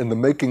 even now in the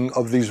making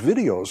of these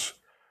videos,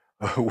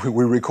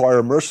 we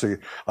require mercy.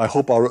 I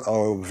hope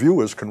our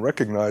viewers can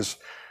recognize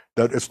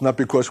that it's not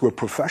because we're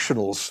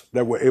professionals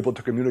that we're able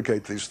to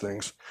communicate these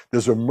things.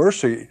 There's a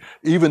mercy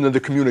even in the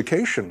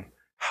communication,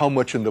 how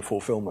much in the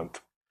fulfillment.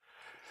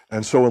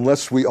 And so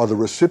unless we are the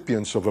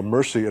recipients of a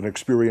mercy in an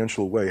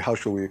experiential way, how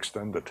shall we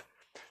extend it?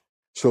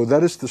 So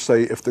that is to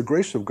say, if the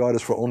grace of God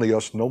is for only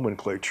us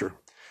nomenclature,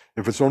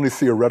 if it's only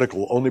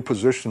theoretical, only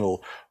positional,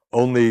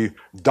 only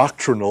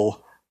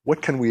doctrinal,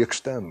 what can we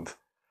extend?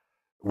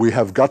 We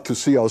have got to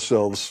see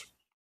ourselves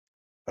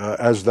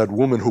as that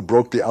woman who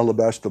broke the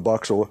alabaster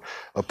box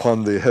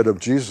upon the head of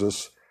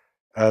Jesus,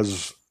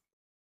 as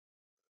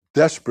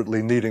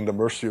desperately needing the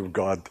mercy of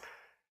God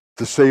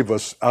to save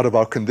us out of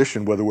our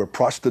condition, whether we're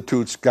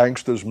prostitutes,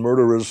 gangsters,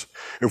 murderers.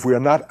 If we are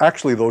not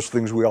actually those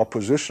things, we are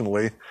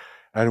positionally.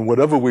 And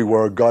whatever we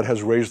were, God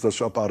has raised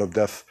us up out of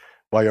death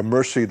by a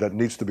mercy that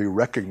needs to be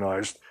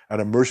recognized and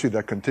a mercy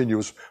that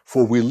continues.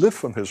 For we live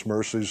from his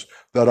mercies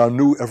that are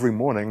new every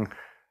morning.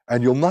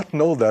 And you'll not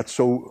know that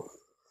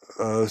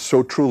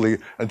so truly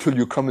until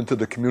you come into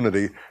the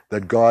community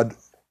that God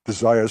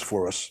desires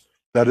for us.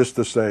 That is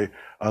to say,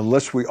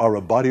 unless we are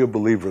a body of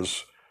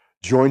believers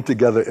joined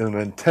together in an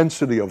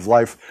intensity of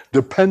life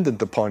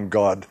dependent upon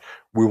God,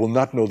 we will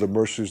not know the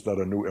mercies that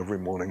are new every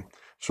morning.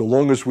 So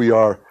long as we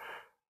are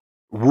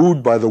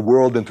wooed by the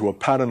world into a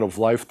pattern of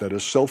life that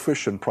is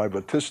selfish and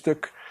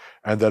privatistic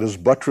and that is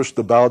buttressed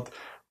about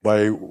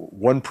by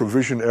one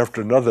provision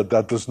after another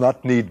that does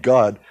not need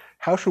God,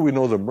 how shall we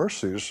know the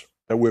mercies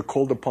that we're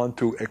called upon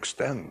to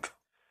extend?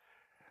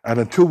 And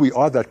until we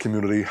are that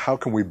community, how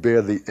can we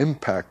bear the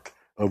impact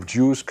of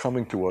Jews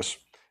coming to us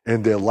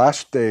in their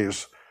last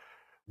days,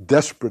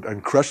 desperate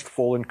and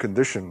crestfallen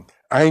condition,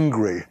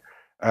 angry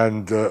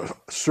and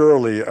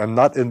surly and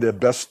not in their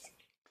best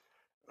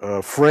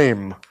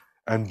frame,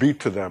 and be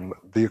to them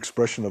the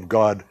expression of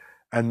God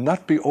and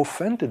not be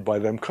offended by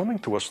them coming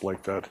to us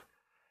like that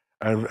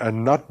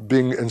and not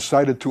being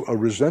incited to a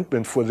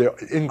resentment for their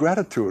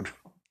ingratitude?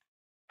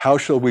 How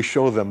shall we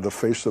show them the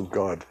face of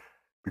God?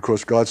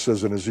 Because God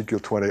says in Ezekiel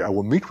 20, I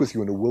will meet with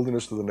you in the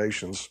wilderness of the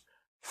nations,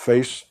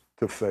 face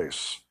to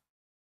face.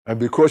 And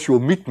because you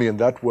will meet me in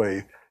that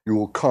way, you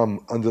will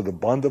come under the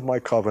bond of my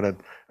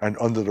covenant and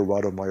under the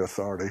rod of my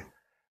authority.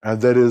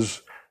 And that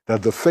is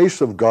that the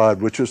face of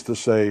God, which is to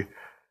say,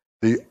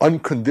 the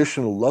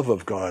unconditional love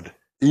of God,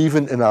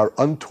 even in our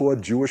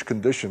untoward Jewish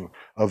condition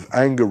of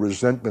anger,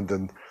 resentment,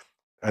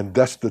 and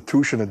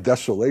destitution and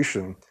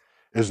desolation,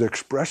 is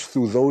expressed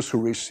through those who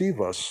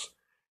receive us.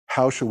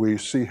 How shall we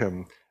see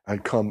him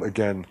and come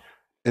again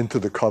into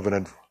the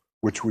covenant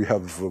which we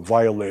have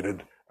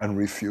violated and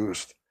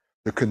refused?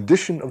 The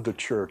condition of the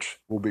church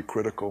will be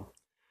critical.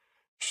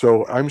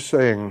 So I'm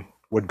saying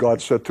what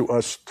God said to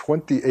us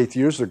 28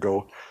 years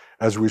ago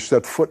as we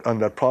set foot on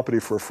that property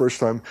for the first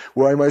time,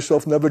 where I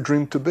myself never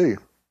dreamed to be.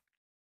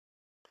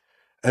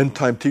 End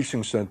Time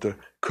Teaching Center,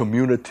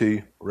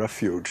 community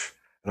refuge.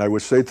 And I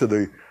would say to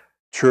the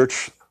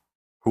church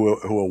who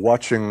are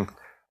watching,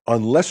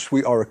 unless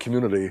we are a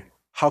community,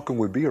 how can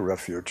we be a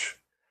refuge?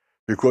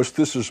 Because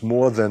this is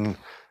more than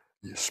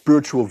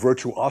spiritual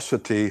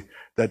virtuosity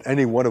that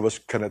any one of us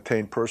can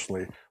attain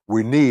personally.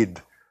 We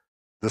need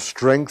the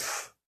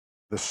strength,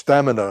 the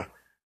stamina,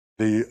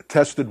 the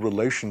tested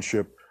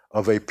relationship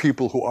of a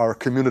people who are a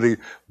community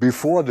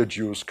before the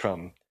Jews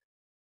come.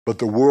 But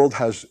the world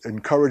has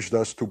encouraged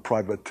us to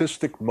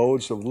privatistic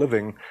modes of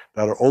living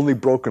that are only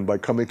broken by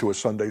coming to a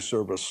Sunday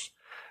service.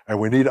 And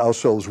we need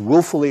ourselves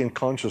willfully and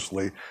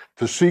consciously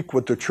to seek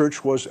what the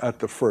church was at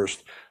the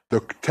first, the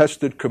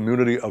tested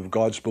community of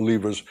God's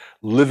believers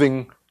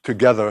living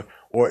together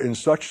or in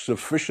such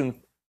sufficient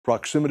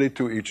proximity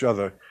to each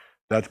other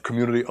that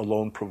community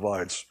alone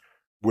provides,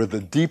 where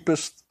the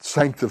deepest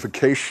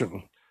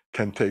sanctification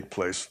can take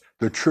place.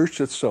 The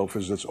church itself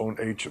is its own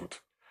agent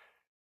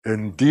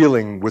in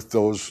dealing with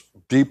those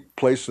deep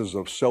places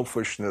of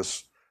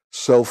selfishness,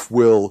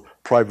 self-will,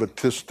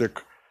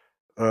 privatistic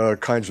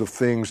kinds of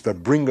things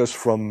that bring us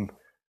from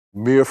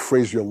mere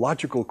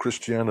phraseological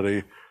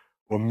Christianity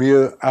or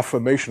mere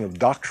affirmation of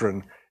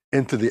doctrine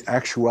into the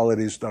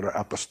actualities that are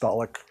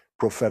apostolic,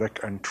 prophetic,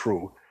 and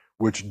true,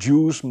 which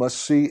Jews must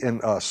see in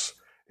us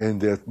in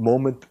their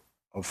moment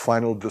of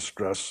final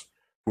distress,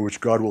 for which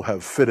God will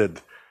have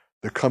fitted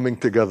the coming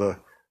together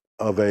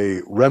of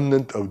a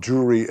remnant of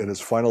Jewry in its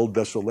final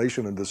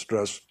desolation and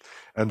distress,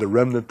 and the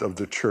remnant of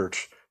the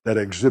church that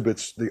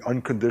exhibits the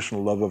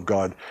unconditional love of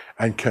God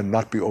and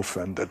cannot be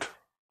offended.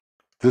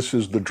 This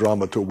is the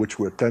drama to which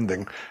we're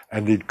tending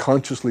and need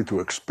consciously to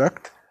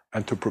expect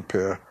and to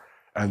prepare,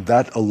 and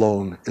that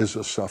alone is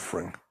a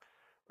suffering.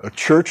 A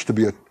church, to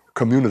be a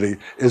community,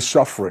 is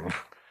suffering.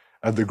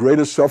 And the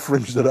greatest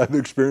sufferings that I've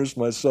experienced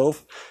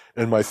myself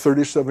in my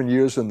 37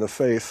 years in the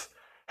faith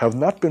have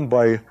not been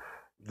by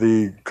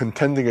the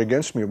contending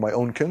against me of my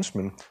own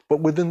kinsmen, but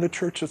within the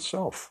church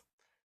itself.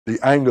 The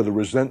anger, the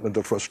resentment,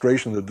 the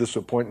frustration, the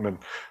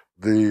disappointment,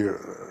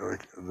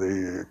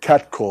 the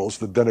catcalls,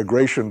 the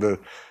denigration,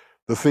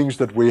 the things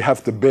that we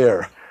have to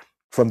bear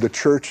from the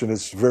church in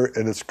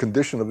its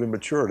condition of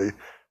immaturity,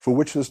 for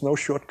which there's no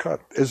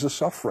shortcut, is a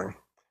suffering.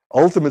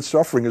 Ultimate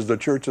suffering is the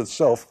church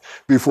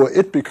itself before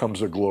it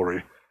becomes a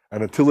glory.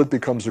 And until it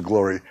becomes a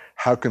glory,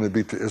 how can it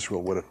be to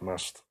Israel what it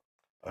must?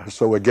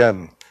 So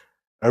again,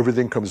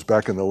 everything comes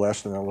back in the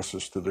last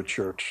analysis to the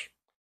church.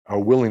 Our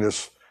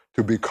willingness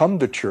to become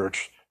the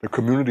church, the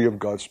community of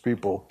God's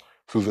people,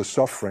 through the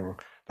suffering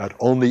that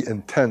only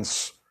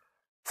intense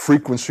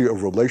frequency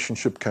of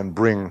relationship can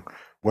bring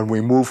when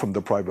we move from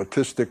the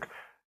privatistic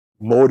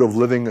mode of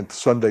living and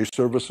Sunday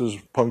services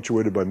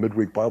punctuated by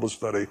midweek Bible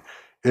study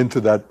into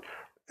that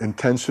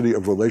intensity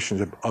of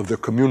relationship of the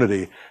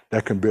community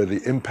that can bear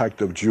the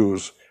impact of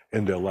Jews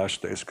in their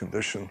last days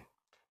condition.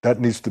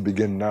 That needs to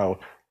begin now,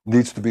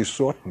 needs to be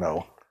sought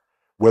now.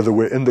 Whether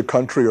we're in the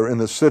country or in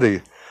the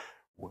city,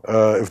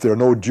 if there are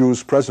no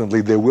Jews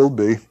presently, there will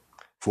be,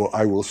 for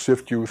I will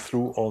sift you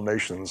through all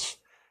nations.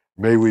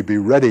 May we be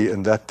ready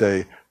in that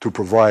day to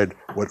provide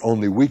what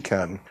only we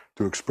can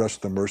to express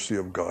the mercy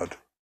of God.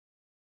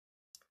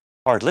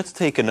 All right, let's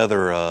take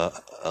another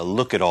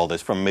look at all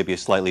this from maybe a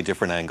slightly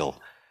different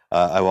angle.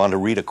 I want to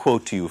read a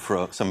quote to you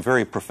from some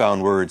very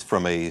profound words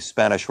from a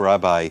Spanish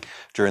rabbi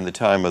during the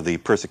time of the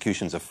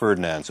persecutions of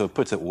Ferdinand. So it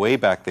puts it way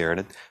back there, and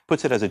it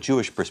puts it as a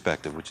Jewish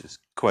perspective, which is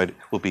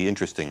will be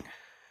interesting.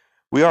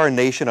 We are a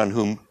nation on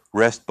whom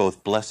rest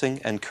both blessing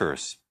and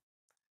curse.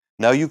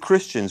 Now you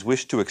Christians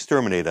wish to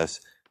exterminate us,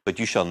 but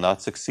you shall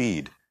not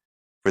succeed,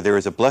 for there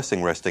is a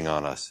blessing resting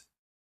on us.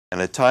 And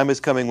a time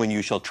is coming when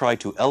you shall try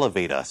to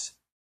elevate us,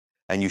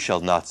 and you shall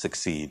not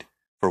succeed,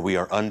 for we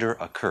are under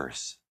a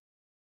curse.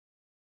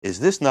 Is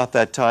this not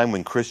that time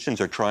when Christians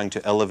are trying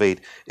to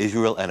elevate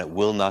Israel and it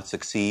will not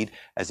succeed,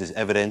 as is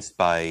evidenced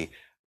by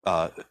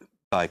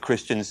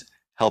Christians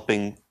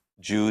helping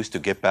Jews to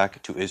get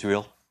back to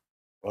Israel?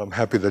 I'm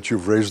happy that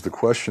you've raised the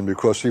question,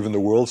 because even the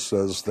world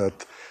says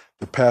that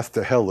the path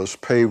to hell is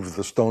paved with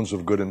the stones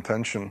of good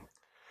intention.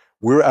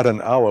 We're at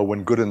an hour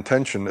when good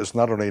intention is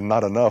not only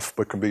not enough,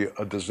 but can be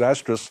a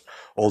disastrous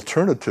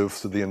alternative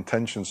to the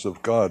intentions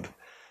of God.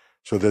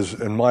 So there's,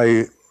 in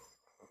my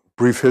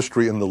brief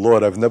history in the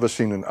Lord, I've never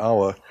seen an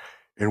hour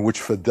in which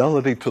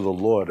fidelity to the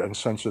Lord and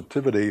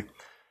sensitivity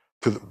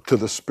to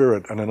the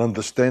Spirit and an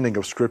understanding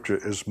of Scripture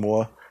is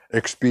more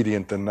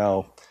expedient than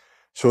now.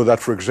 So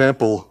that, for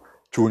example,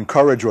 to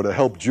encourage or to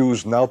help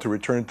Jews now to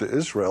return to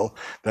Israel,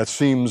 that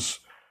seems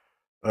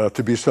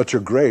to be such a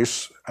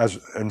grace, as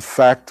in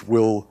fact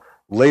will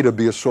later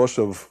be a source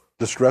of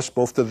distress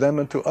both to them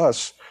and to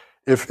us.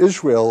 If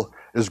Israel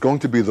is going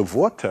to be the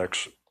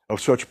vortex of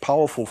such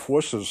powerful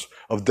forces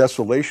of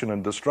desolation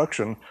and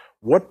destruction,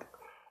 what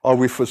are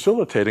we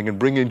facilitating in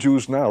bringing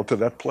Jews now to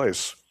that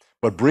place?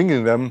 But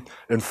bringing them,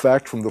 in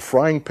fact, from the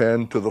frying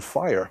pan to the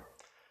fire.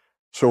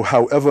 So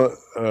however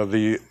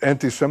the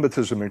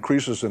anti-Semitism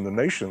increases in the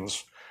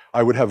nations,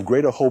 I would have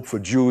greater hope for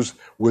Jews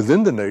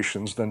within the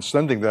nations than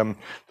sending them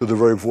to the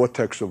very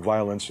vortex of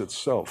violence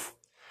itself.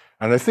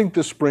 And I think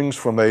this springs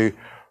from a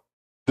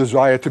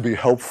desire to be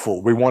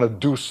helpful. We want to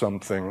do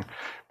something.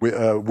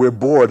 We're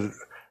bored.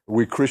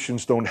 We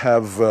Christians don't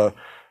have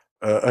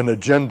an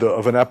agenda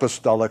of an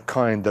apostolic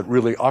kind that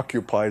really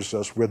occupies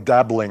us. We're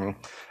dabbling.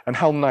 And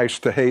how nice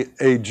to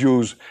aid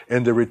Jews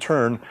in their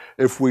return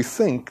if we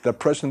think that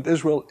present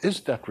Israel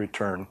is that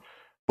return.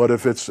 But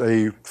if it's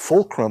a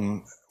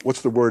fulcrum,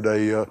 what's the word,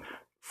 a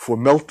for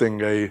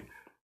melting, a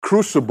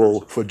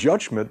crucible for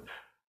judgment,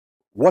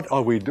 what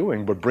are we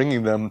doing but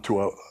bringing them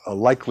to a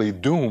likely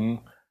doom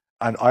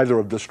and either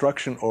of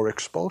destruction or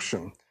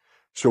expulsion?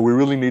 So we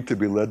really need to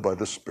be led by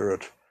the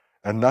Spirit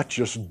and not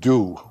just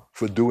do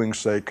for doing's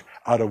sake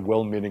out of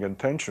well-meaning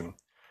intention.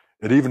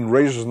 It even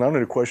raises not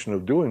only the question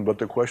of doing, but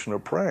the question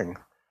of praying.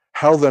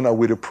 How then are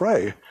we to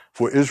pray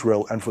for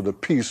Israel and for the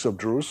peace of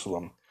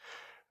Jerusalem?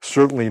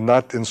 Certainly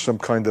not in some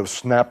kind of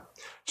snap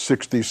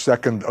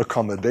 60-second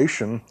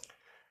accommodation,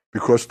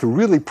 because to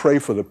really pray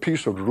for the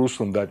peace of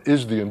Jerusalem, that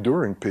is the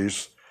enduring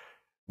peace,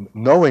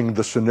 knowing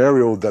the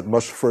scenario that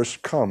must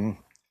first come,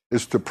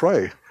 is to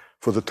pray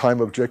for the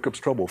time of Jacob's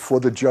trouble, for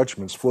the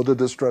judgments, for the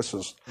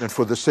distresses, and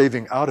for the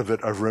saving out of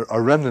it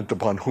a remnant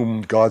upon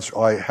whom God's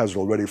eye has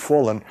already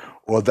fallen,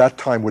 or that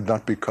time would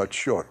not be cut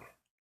short.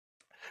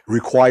 It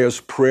requires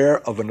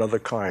prayer of another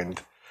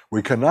kind.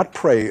 We cannot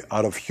pray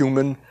out of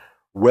human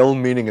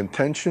well-meaning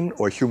intention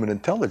or human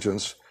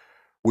intelligence.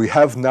 We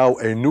have now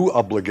a new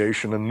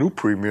obligation, a new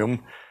premium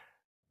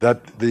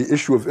that the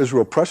issue of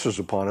Israel presses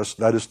upon us,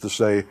 that is to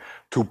say,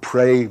 to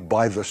pray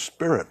by the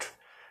Spirit,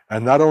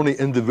 and not only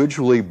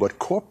individually but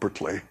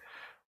corporately,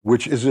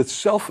 which is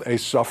itself a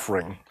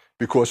suffering,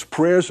 because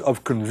prayers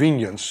of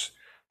convenience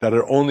that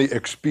are only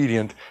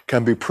expedient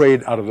can be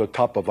prayed out of the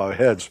top of our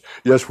heads.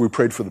 Yes, we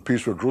prayed for the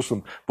peace of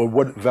Jerusalem, but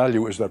what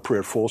value is that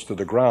prayer falls to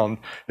the ground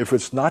if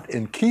it's not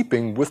in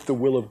keeping with the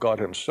will of God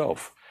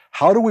Himself?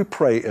 How do we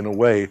pray in a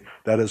way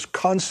that is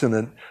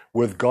consonant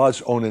with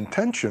God's own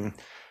intention?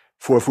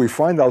 For if we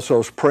find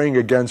ourselves praying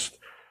against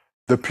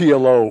the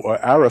PLO or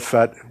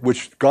Arafat,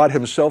 which God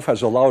Himself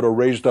has allowed or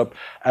raised up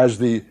as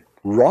the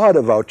rod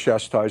of our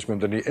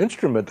chastisement and the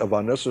instrument of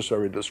our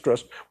necessary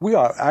distress, we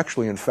are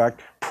actually, in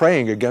fact,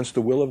 praying against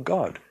the will of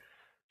God.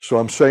 So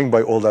I'm saying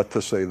by all that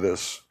to say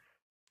this,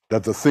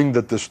 that the thing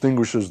that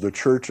distinguishes the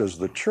church as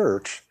the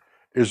church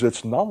is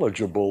its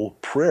knowledgeable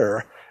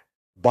prayer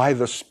by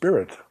the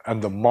Spirit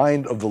and the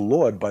mind of the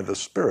Lord by the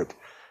Spirit.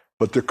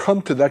 But to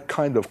come to that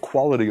kind of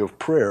quality of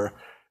prayer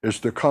is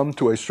to come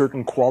to a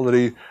certain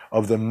quality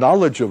of the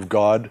knowledge of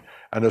God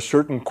and a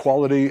certain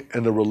quality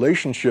in the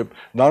relationship,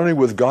 not only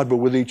with God, but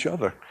with each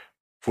other.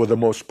 For the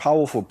most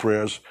powerful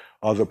prayers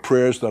are the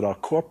prayers that are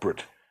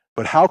corporate.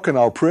 But how can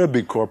our prayer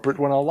be corporate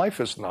when our life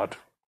is not?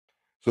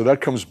 So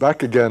that comes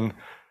back again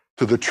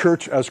to the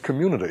church as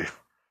community.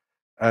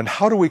 And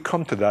how do we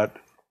come to that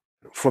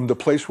from the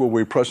place where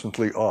we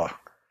presently are?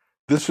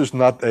 This is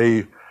not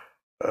a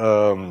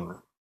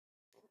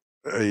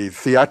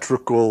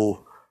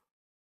theatrical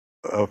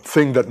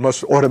thing that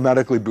must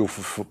automatically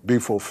be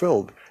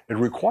fulfilled. It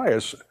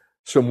requires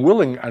some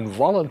willing and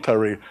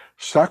voluntary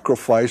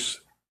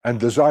sacrifice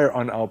and desire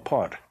on our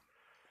part.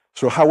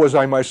 So how was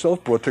I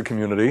myself brought to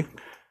community?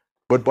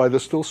 But by the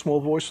still small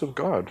voice of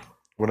God.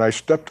 When I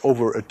stepped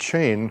over a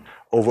chain,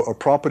 over a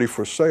property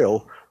for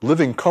sale,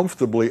 living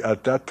comfortably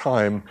at that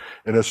time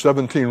in a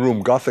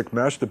 17-room Gothic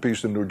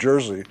masterpiece in New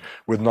Jersey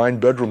with 9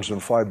 bedrooms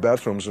and 5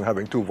 bathrooms and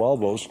having 2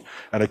 Volvos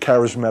and a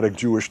charismatic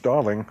Jewish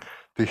darling,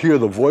 to hear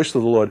the voice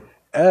of the Lord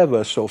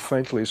ever so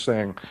faintly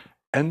saying,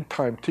 End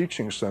Time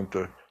Teaching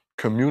Center,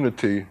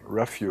 Community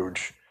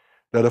Refuge,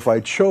 that if I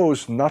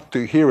chose not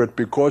to hear it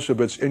because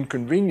of its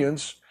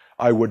inconvenience,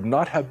 I would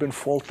not have been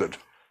faulted.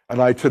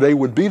 And I today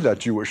would be that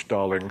Jewish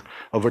darling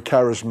of a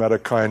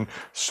charismatic kind,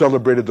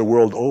 celebrated the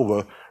world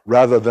over,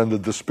 rather than the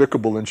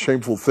despicable and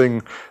shameful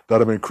thing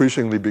that I'm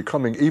increasingly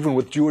becoming, even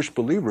with Jewish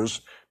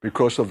believers,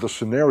 because of the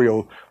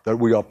scenario that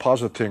we are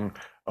positing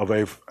of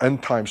a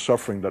end-time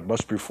suffering that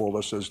must befall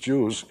us as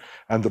Jews,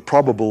 and the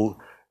probable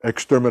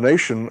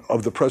extermination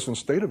of the present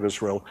state of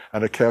Israel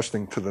and a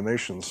casting to the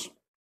nations.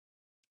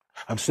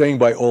 I'm saying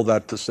by all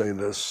that to say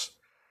this: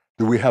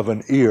 do we have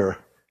an ear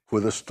for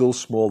the still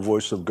small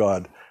voice of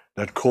God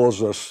that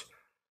calls us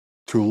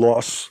to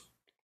loss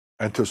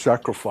and to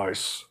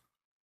sacrifice,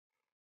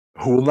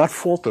 who will not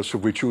fault us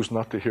if we choose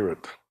not to hear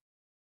it?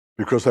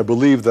 Because I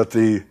believe that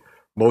the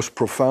most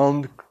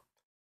profound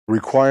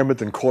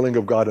requirement and calling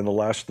of God in the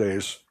last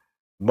days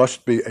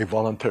must be a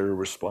voluntary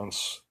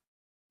response,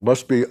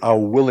 must be our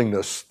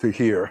willingness to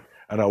hear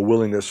and our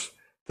willingness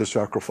to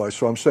sacrifice.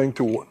 So I'm saying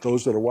to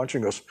those that are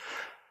watching us,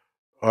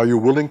 are you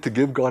willing to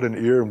give God an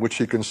ear in which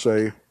He can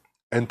say,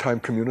 End Time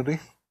Community?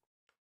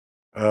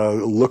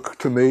 Look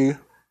to me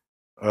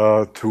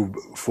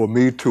for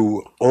me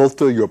to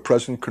alter your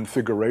present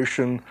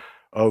configuration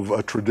of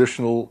a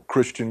traditional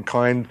Christian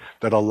kind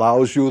that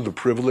allows you the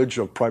privilege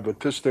of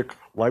privatistic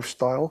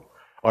lifestyle?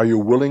 Are you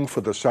willing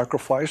for the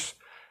sacrifice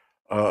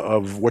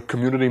of what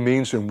community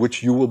means, in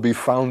which you will be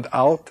found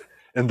out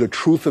in the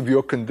truth of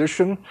your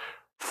condition,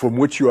 from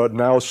which you are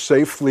now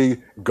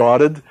safely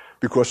guarded,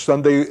 because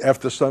Sunday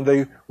after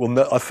Sunday,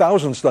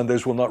 1,000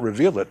 Sundays will not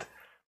reveal it.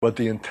 But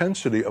the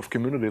intensity of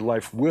community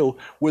life will,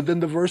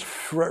 within the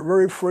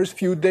very first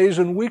few days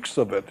and weeks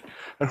of it.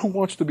 And who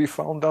wants to be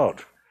found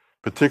out?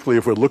 Particularly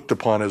if we're looked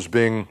upon as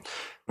being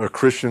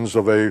Christians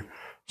of a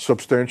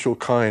substantial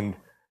kind,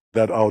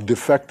 that our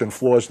defect and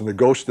flaws and the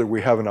ghosts that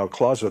we have in our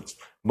closets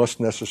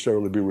must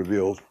necessarily be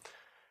revealed.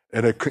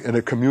 In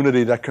a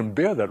community that can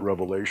bear that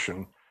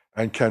revelation,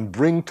 and can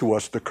bring to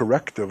us the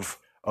corrective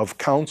of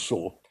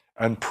counsel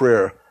and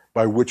prayer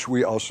by which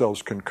we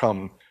ourselves can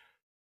come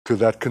to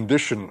that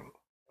condition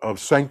of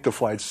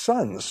sanctified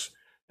sons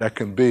that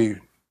can be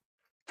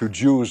to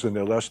Jews in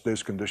their last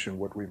days condition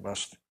what we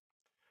must.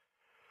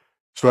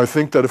 So I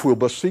think that if we'll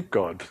but seek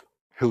God,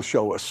 He'll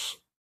show us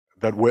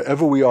that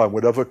wherever we are,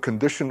 whatever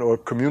condition or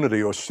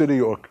community or city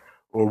or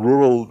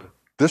rural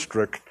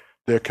district,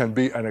 there can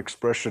be an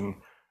expression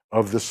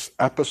of this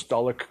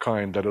apostolic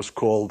kind that is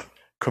called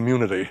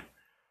community.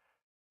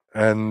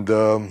 And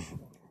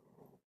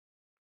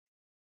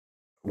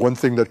one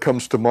thing that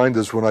comes to mind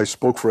is when I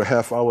spoke for a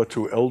half hour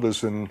to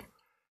elders in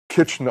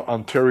Kitchener,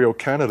 Ontario,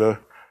 Canada,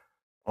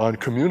 on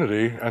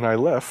community, and I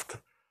left.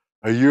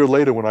 A year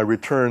later, when I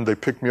returned, they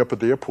picked me up at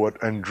the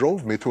airport and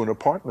drove me to an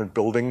apartment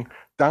building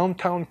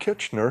downtown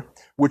Kitchener,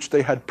 which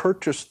they had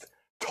purchased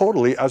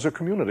totally as a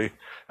community.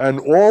 And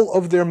all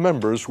of their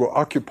members were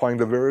occupying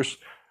the various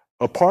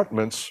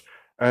apartments,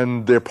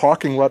 and their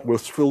parking lot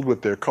was filled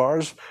with their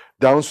cars.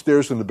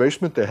 Downstairs in the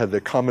basement, they had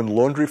their common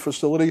laundry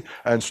facility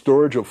and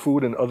storage of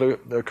food and other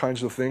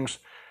kinds of things.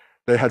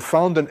 They had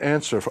found an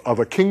answer of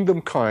a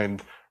kingdom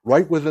kind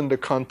right within the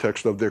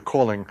context of their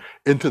calling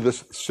into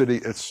this city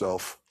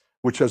itself,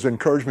 which has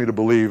encouraged me to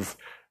believe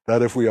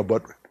that if we are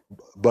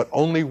but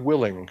only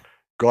willing,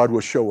 God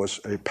will show us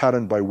a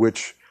pattern by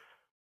which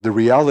the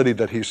reality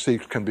that He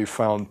seeks can be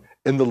found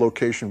in the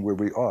location where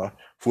we are.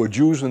 For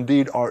Jews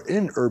indeed are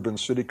in urban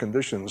city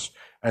conditions,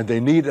 and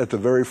they need at the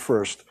very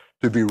first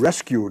to be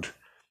rescued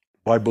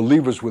by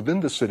believers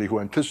within the city who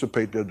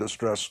anticipate their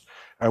distress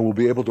and will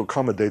be able to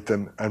accommodate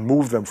them and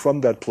move them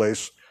from that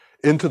place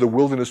into the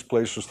wilderness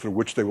places through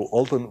which they will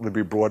ultimately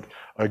be brought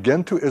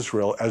again to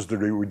Israel as the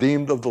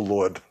redeemed of the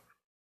Lord,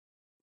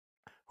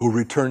 who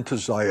return to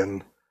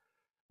Zion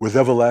with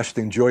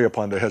everlasting joy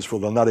upon their heads, for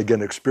they'll not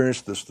again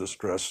experience this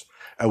distress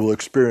and will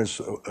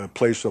experience a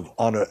place of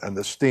honor and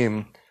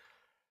esteem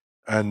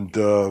and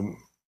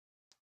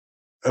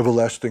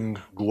everlasting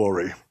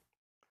glory.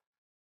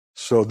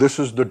 So this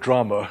is the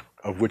drama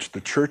of which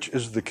the church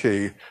is the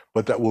key,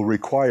 but that will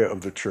require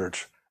of the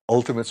church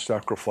ultimate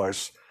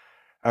sacrifice.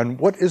 And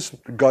what is,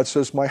 God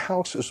says, my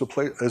house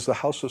is a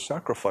house of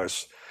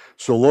sacrifice.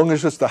 So long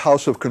as it's the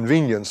house of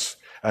convenience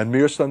and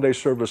mere Sunday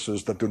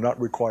services that do not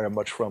require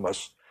much from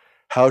us,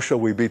 how shall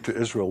we be to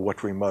Israel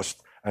what we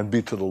must and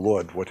be to the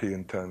Lord what He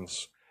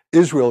intends?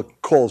 Israel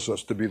calls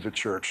us to be the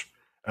church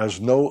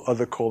as no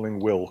other calling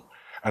will.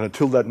 And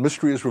until that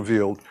mystery is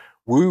revealed,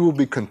 we will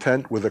be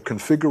content with a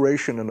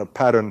configuration and a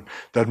pattern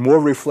that more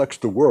reflects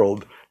the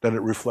world than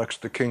it reflects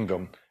the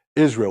kingdom.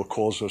 Israel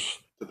calls us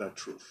to that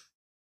truth.